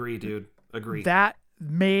 title. Agree, dude. Agree. That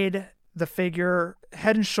made the figure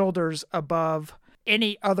head and shoulders above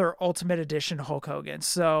any other Ultimate Edition Hulk Hogan.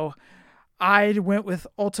 So I went with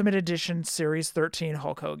Ultimate Edition Series 13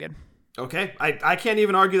 Hulk Hogan. Okay. I can't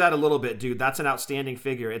even argue that a little bit, dude. That's an outstanding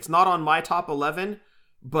figure. It's not on my top 11,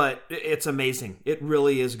 but it's amazing. It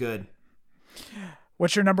really is good.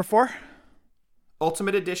 What's your number 4?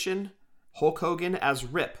 Ultimate Edition Hulk Hogan as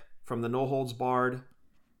Rip from the No Holds Barred,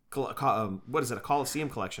 what is it, a Coliseum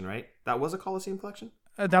collection, right? That was a Coliseum collection?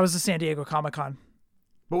 That was the San Diego Comic-Con.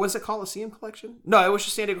 But was it Coliseum collection? No, it was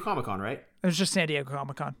just San Diego Comic-Con, right? It was just San Diego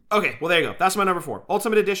Comic-Con. Okay, well, there you go. That's my number 4.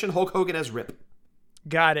 Ultimate Edition Hulk Hogan as Rip.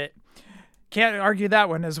 Got it. Can't argue that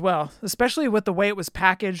one as well, especially with the way it was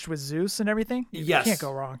packaged with Zeus and everything. Yes. Can't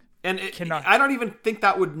go wrong. And I don't even think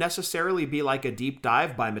that would necessarily be like a deep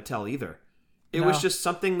dive by Mattel either. It was just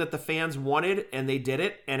something that the fans wanted, and they did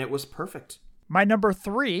it, and it was perfect. My number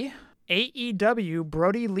 3, AEW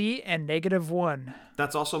Brody Lee and -1.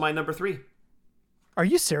 That's also my number 3. Are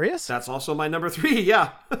you serious? That's also my number 3,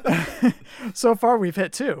 yeah. So far, we've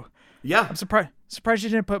hit 2. Yeah. I'm surprised you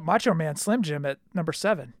didn't put Macho Man Slim Jim at number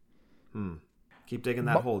 7. Keep digging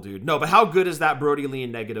that hole, dude. No, but how good is that Brody Lee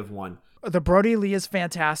and -1? The Brody Lee is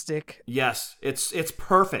fantastic. Yes, it's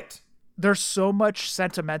perfect. There's so much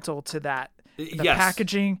sentimental to that.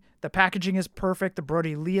 The packaging is perfect. The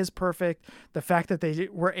Brody Lee is perfect. The fact that they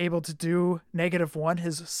were able to do -1,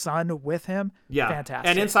 his son, with him, fantastic.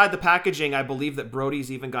 And inside the packaging, I believe that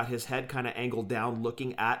Brody's even got his head kind of angled down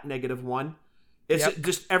looking at -1. It's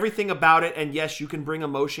just everything about it. And yes, you can bring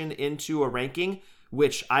emotion into a ranking,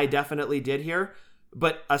 which I definitely did here.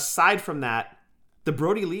 But aside from that, the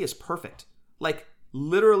Brody Lee is perfect. Like,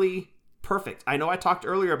 literally perfect. I know I talked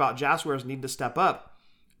earlier about Jazzwares need to step up.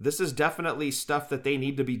 This is definitely stuff that they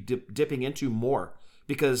need to be dipping into more,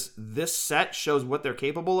 because this set shows what they're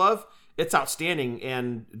capable of. It's outstanding,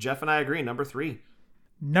 and Jeff and I agree, number 3.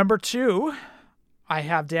 Number 2, I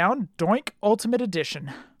have down Doink Ultimate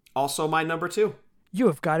Edition. Also my number 2. You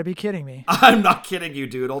have got to be kidding me. I'm not kidding you,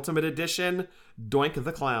 dude. Ultimate Edition, Doink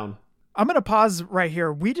the Clown. I'm going to pause right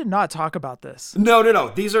here. We did not talk about this. No.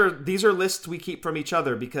 These are lists we keep from each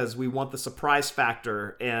other because we want the surprise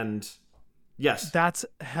factor, and yes. That's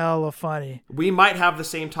hella funny. We might have the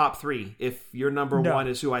same top 3 if your number 1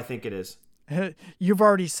 is who I think it is. You've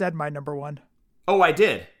already said my number 1. Oh, I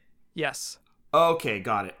did? Yes. Okay,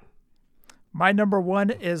 got it. My number 1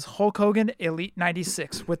 is Hulk Hogan Elite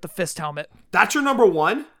 96 with the fist helmet. That's your number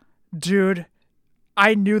 1? Dude,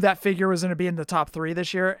 I knew that figure was going to be in the top 3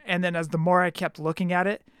 this year, and then as the more I kept looking at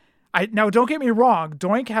it, now don't get me wrong,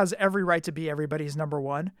 Doink has every right to be everybody's number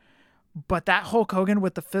 1, but that Hulk Hogan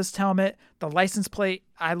with the fist helmet, the license plate,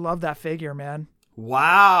 I love that figure, man.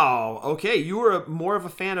 Wow. Okay, you were more of a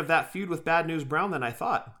fan of that feud with Bad News Brown than I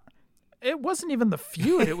thought. It wasn't even the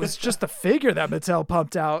feud, it was just the figure that Mattel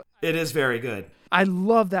pumped out. It is very good. I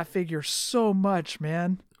love that figure so much,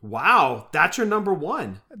 man. Wow, that's your number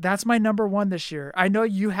 1. That's my number 1 this year. I know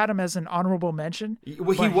you had him as an honorable mention.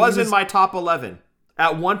 Well, he was in my top 11.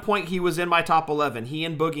 At one point, he was in my top 11. He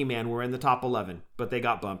and Boogeyman were in the top 11, but they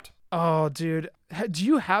got bumped. Oh, dude. Do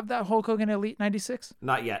you have that Hulk Hogan Elite 96?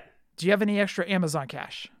 Not yet. Do you have any extra Amazon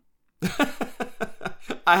cash?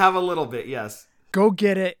 I have a little bit, yes. Go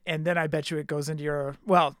get it, and then I bet you it goes into your...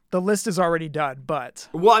 Well, the list is already done, but...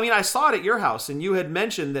 Well, I mean, I saw it at your house, and you had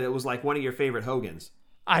mentioned that it was like one of your favorite Hogans.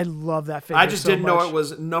 I love that figure. I just didn't know it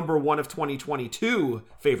was number 1 of 2022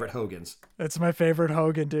 favorite Hogans. It's my favorite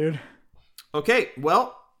Hogan, dude. Okay,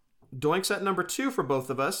 well, Doink's at number 2 for both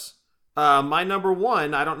of us. My number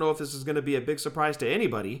 1, I don't know if this is going to be a big surprise to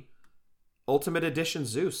anybody. Ultimate Edition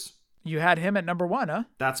Zeus. You had him at number 1, huh?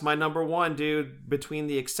 That's my number 1, dude. Between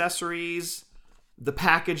the accessories, the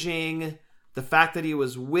packaging, the fact that he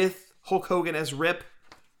was with Hulk Hogan as Rip,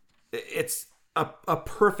 it's a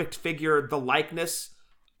perfect figure. The likeness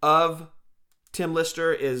of Tim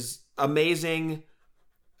Lister is amazing.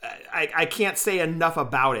 I can't say enough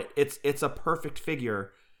about it. It's a perfect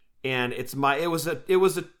figure, and it was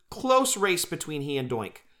a close race between he and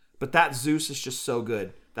Doink, but that Zeus is just so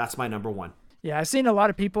good. That's my number 1. Yeah, I've seen a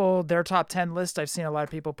lot of people, their top 10 list, I've seen a lot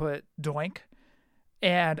of people put Doink,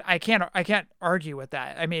 and I can't argue with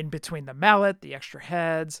that. I mean, between the mallet, the extra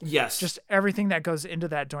heads, yes, just everything that goes into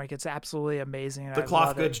that Doink, it's absolutely amazing. The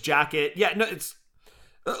cloth goods jacket. Yeah, no, it's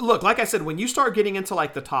look, like I said, when you start getting into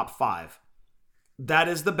like the top 5, that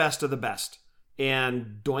is the best of the best.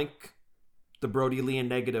 And Doink, the Brody Lee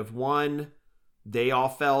and -1, they all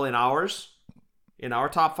fell in our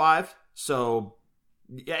top 5. So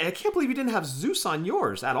yeah, I can't believe you didn't have Zeus on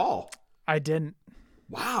yours at all. I didn't.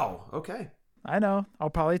 Wow. Okay. I know. I'll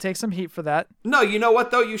probably take some heat for that. No, you know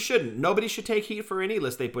what though? You shouldn't. Nobody should take heat for any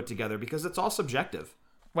list they put together because it's all subjective.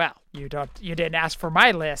 Well, you didn't ask for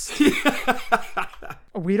my list.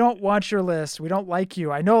 We don't want your list. We don't like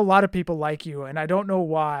you. I know a lot of people like you, and I don't know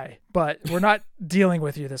why, but we're not dealing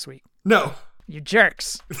with you this week. No. You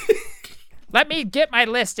jerks. Let me get my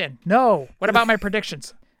list in. No. What about my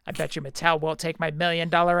predictions? I bet you Mattel won't take my $1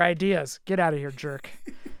 million ideas. Get out of here, jerk.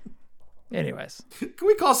 Anyways. Can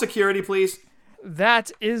we call security, please?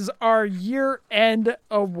 That is our year-end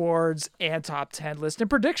awards and top 10 list and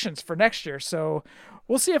predictions for next year. So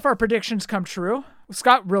we'll see if our predictions come true.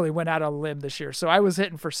 Scott really went out on a limb this year, so I was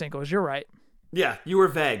hitting for singles. You're right. Yeah, you were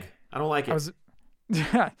vague. I don't like it.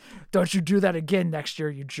 Don't you do that again next year,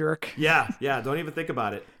 you jerk. Yeah, don't even think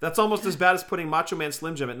about it. That's almost as bad as putting Macho Man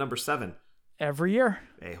Slim Jim at number 7. Every year.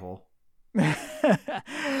 A-hole.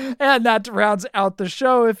 And that rounds out the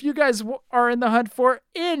show. If you guys are in the hunt for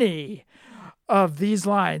any of these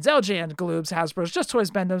lines, LJN, Galoobs, Hasbro's, Just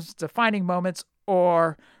Toys, Bendo's, Defining Moments,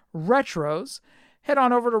 or Retros, head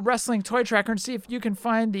on over to Wrestling Toy Tracker and see if you can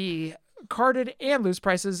find the carded and loose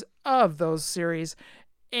prices of those series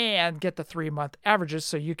and get the 3-month averages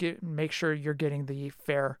so you can make sure you're getting the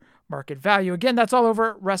fair market value. Again, that's all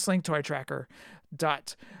over at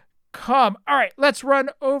WrestlingToyTracker.com. All right, let's run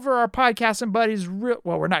over our podcasting buddies. Well,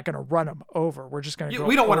 we're not going to run them over. We're just going to go.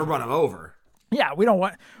 We don't want to run them over. Yeah, we don't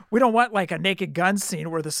want like a Naked Gun scene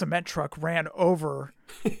where the cement truck ran over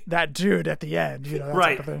that dude at the end. You know, that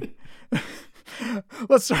right. type of thing.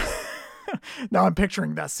 Let's Now I'm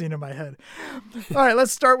picturing that scene in my head. All right,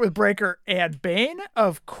 let's start with Breaker and Bane.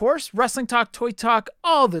 Of course, wrestling talk, toy talk,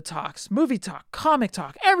 all the talks, movie talk, comic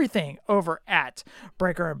talk, everything over at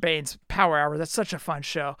Breaker and Bane's Power Hour. That's such a fun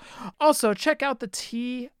show. Also, check out the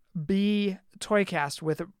TB Toycast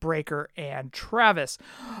with Breaker and Travis.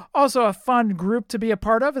 Also, a fun group to be a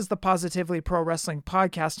part of is the Positively Pro Wrestling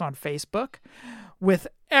Podcast on Facebook, with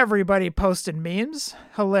everybody posting memes.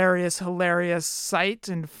 Hilarious site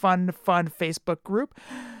and fun Facebook group.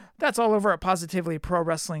 That's all over at Positively Pro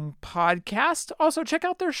Wrestling Podcast. Also, check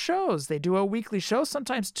out their shows. They do a weekly show,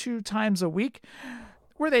 sometimes 2 times a week,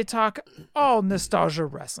 where they talk all nostalgia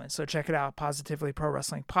wrestling. So check it out, Positively Pro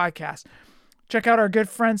Wrestling Podcast. Check out our good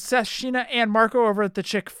friends Seth, Sheena, and Marco over at the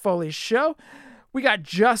Chick Foley Show. We got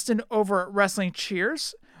Justin over at Wrestling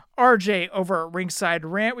Cheers. RJ over at Ringside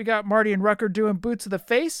Rant. We got Marty and Rucker doing Boots of the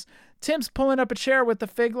Face. Tim's pulling up a chair with the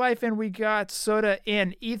Fig Life. And we got Soda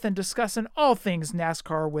and Ethan discussing all things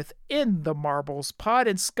NASCAR within the Marbles pod.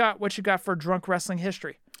 And Scott, what you got for Drunk Wrestling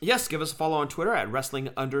History? Yes, give us a follow on Twitter at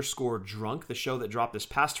wrestling_drunk. The show that dropped this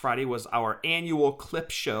past Friday was our annual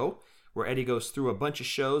clip show, where Eddie goes through a bunch of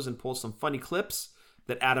shows and pulls some funny clips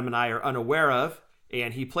that Adam and I are unaware of.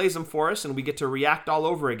 And he plays them for us, and we get to react all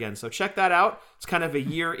over again. So check that out. It's kind of a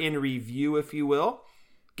year in review, if you will.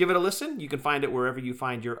 Give it a listen. You can find it wherever you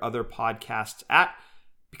find your other podcasts at.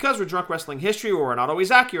 Because we're Drunk Wrestling History, we're not always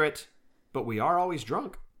accurate, but we are always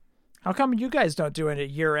drunk. How come you guys don't do any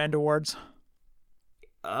year-end awards?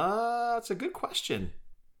 That's a good question.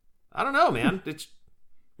 I don't know, man. We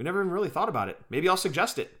never even really thought about it. Maybe I'll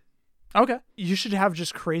suggest it. Okay. You should have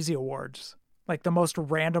just crazy awards, like the most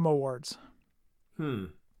random awards.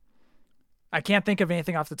 I can't think of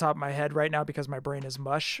anything off the top of my head right now because my brain is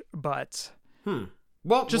mush, but...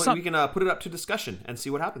 Well, we can put it up to discussion and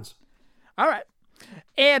see what happens. All right.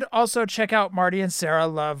 And also check out Marty and Sarah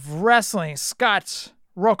Love Wrestling. Scott,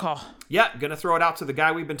 roll call. Yeah, gonna throw it out to the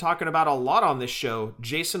guy we've been talking about a lot on this show,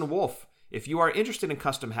 Jason Wolf. If you are interested in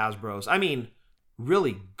custom Hasbros, I mean,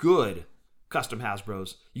 really good custom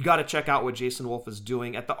Hasbros, you got to check out what Jason Wolf is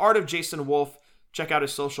doing at The Art of Jason Wolf. Check out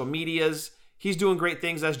his social medias. He's doing great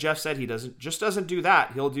things, as Jeff said. He doesn't do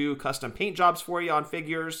that. He'll do custom paint jobs for you on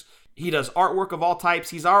figures. He does artwork of all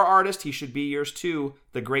types. He's our artist. He should be yours too.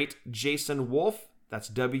 The great Jason Wolf.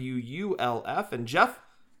 That's WULF. And Jeff,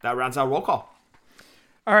 that rounds out roll call.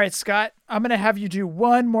 All right, Scott, I'm going to have you do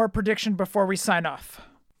one more prediction before we sign off.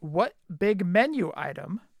 What big menu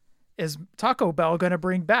item is Taco Bell going to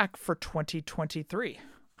bring back for 2023?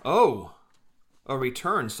 Oh, a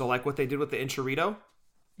return. So like what they did with the Enchilito?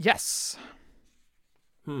 Yes.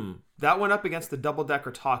 That went up against the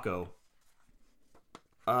double-decker taco.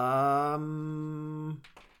 Bacon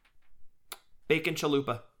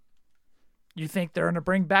chalupa. You think they're going to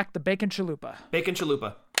bring back the bacon chalupa? Bacon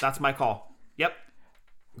chalupa. That's my call. Yep.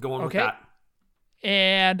 Going with that.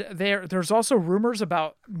 And there's also rumors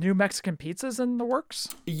about new Mexican pizzas in the works?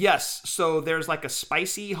 Yes. So there's like a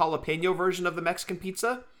spicy jalapeno version of the Mexican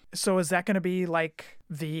pizza. So is that going to be like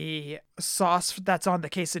the sauce that's on the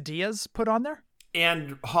quesadillas put on there?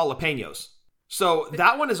 And jalapenos. So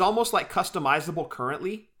that one is almost like customizable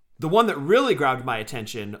currently. The one that really grabbed my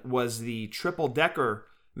attention was the triple-decker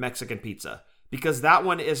Mexican pizza, because that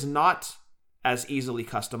one is not as easily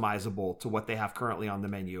customizable to what they have currently on the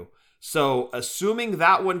menu. So assuming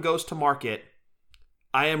that one goes to market,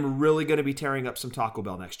 I am really going to be tearing up some Taco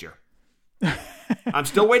Bell next year. I'm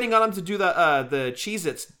still waiting on them to do the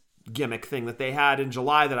Cheez-Its gimmick thing that they had in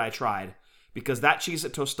July that I tried, because that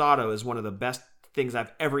Cheez-It Tostado is one of the best things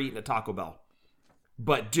I've ever eaten at Taco Bell.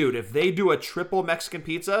 But dude, if they do a triple Mexican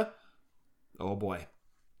pizza, oh boy.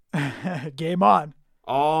 Game on.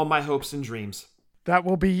 All my hopes and dreams. That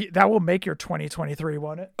will make your 2023,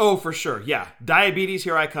 won't it? Oh, for sure. Yeah. Diabetes,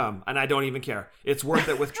 here I come. And I don't even care. It's worth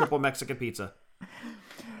it with triple Mexican pizza.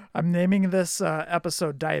 I'm naming this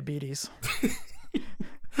episode Diabetes.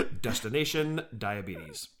 Destination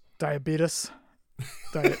Diabetes. Diabetes.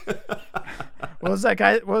 What was that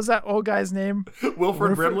guy? What was that old guy's name?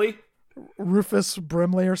 Wilford Brimley? Rufus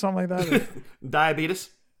Brimley or something like that. Diabetes.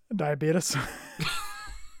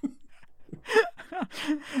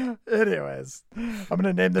 Anyways, I'm going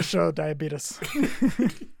to name the show Diabetes.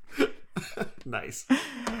 Nice.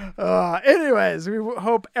 Anyways, we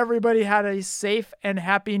hope everybody had a safe and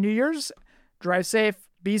happy New Year's. Drive safe.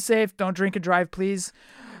 Be safe. Don't drink and drive, please.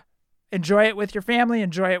 Enjoy it with your family.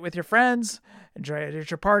 Enjoy it with your friends. Enjoy it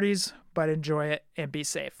at your parties, but enjoy it and be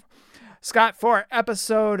safe. Scott, for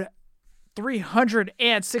episode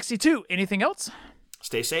 362, anything else?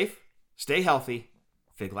 Stay safe. Stay healthy.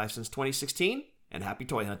 Fig Life since 2016. And happy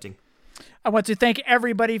toy hunting. I want to thank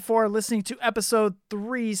everybody for listening to episode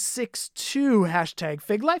 362,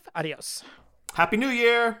 #FigLife. Adios. Happy New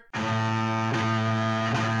Year.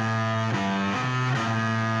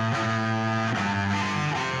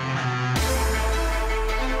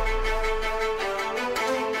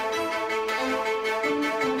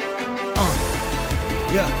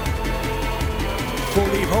 Yeah.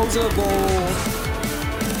 Fully posable.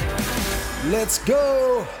 Let's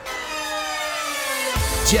go.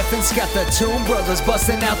 Jeff and Scott, the Toon Brothers,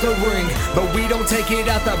 busting out the ring, but we don't take it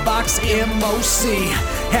out the box. MOC.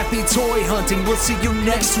 Happy toy hunting. We'll see you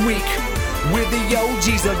next week. We're the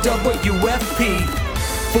OGs of WFP.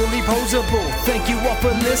 Fully posable, thank you all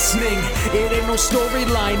for listening. It ain't no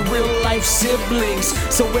storyline, real life siblings.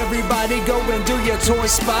 So everybody go and do your toy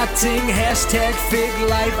spotting.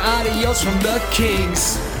 #FigLife, adios from the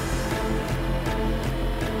Kings.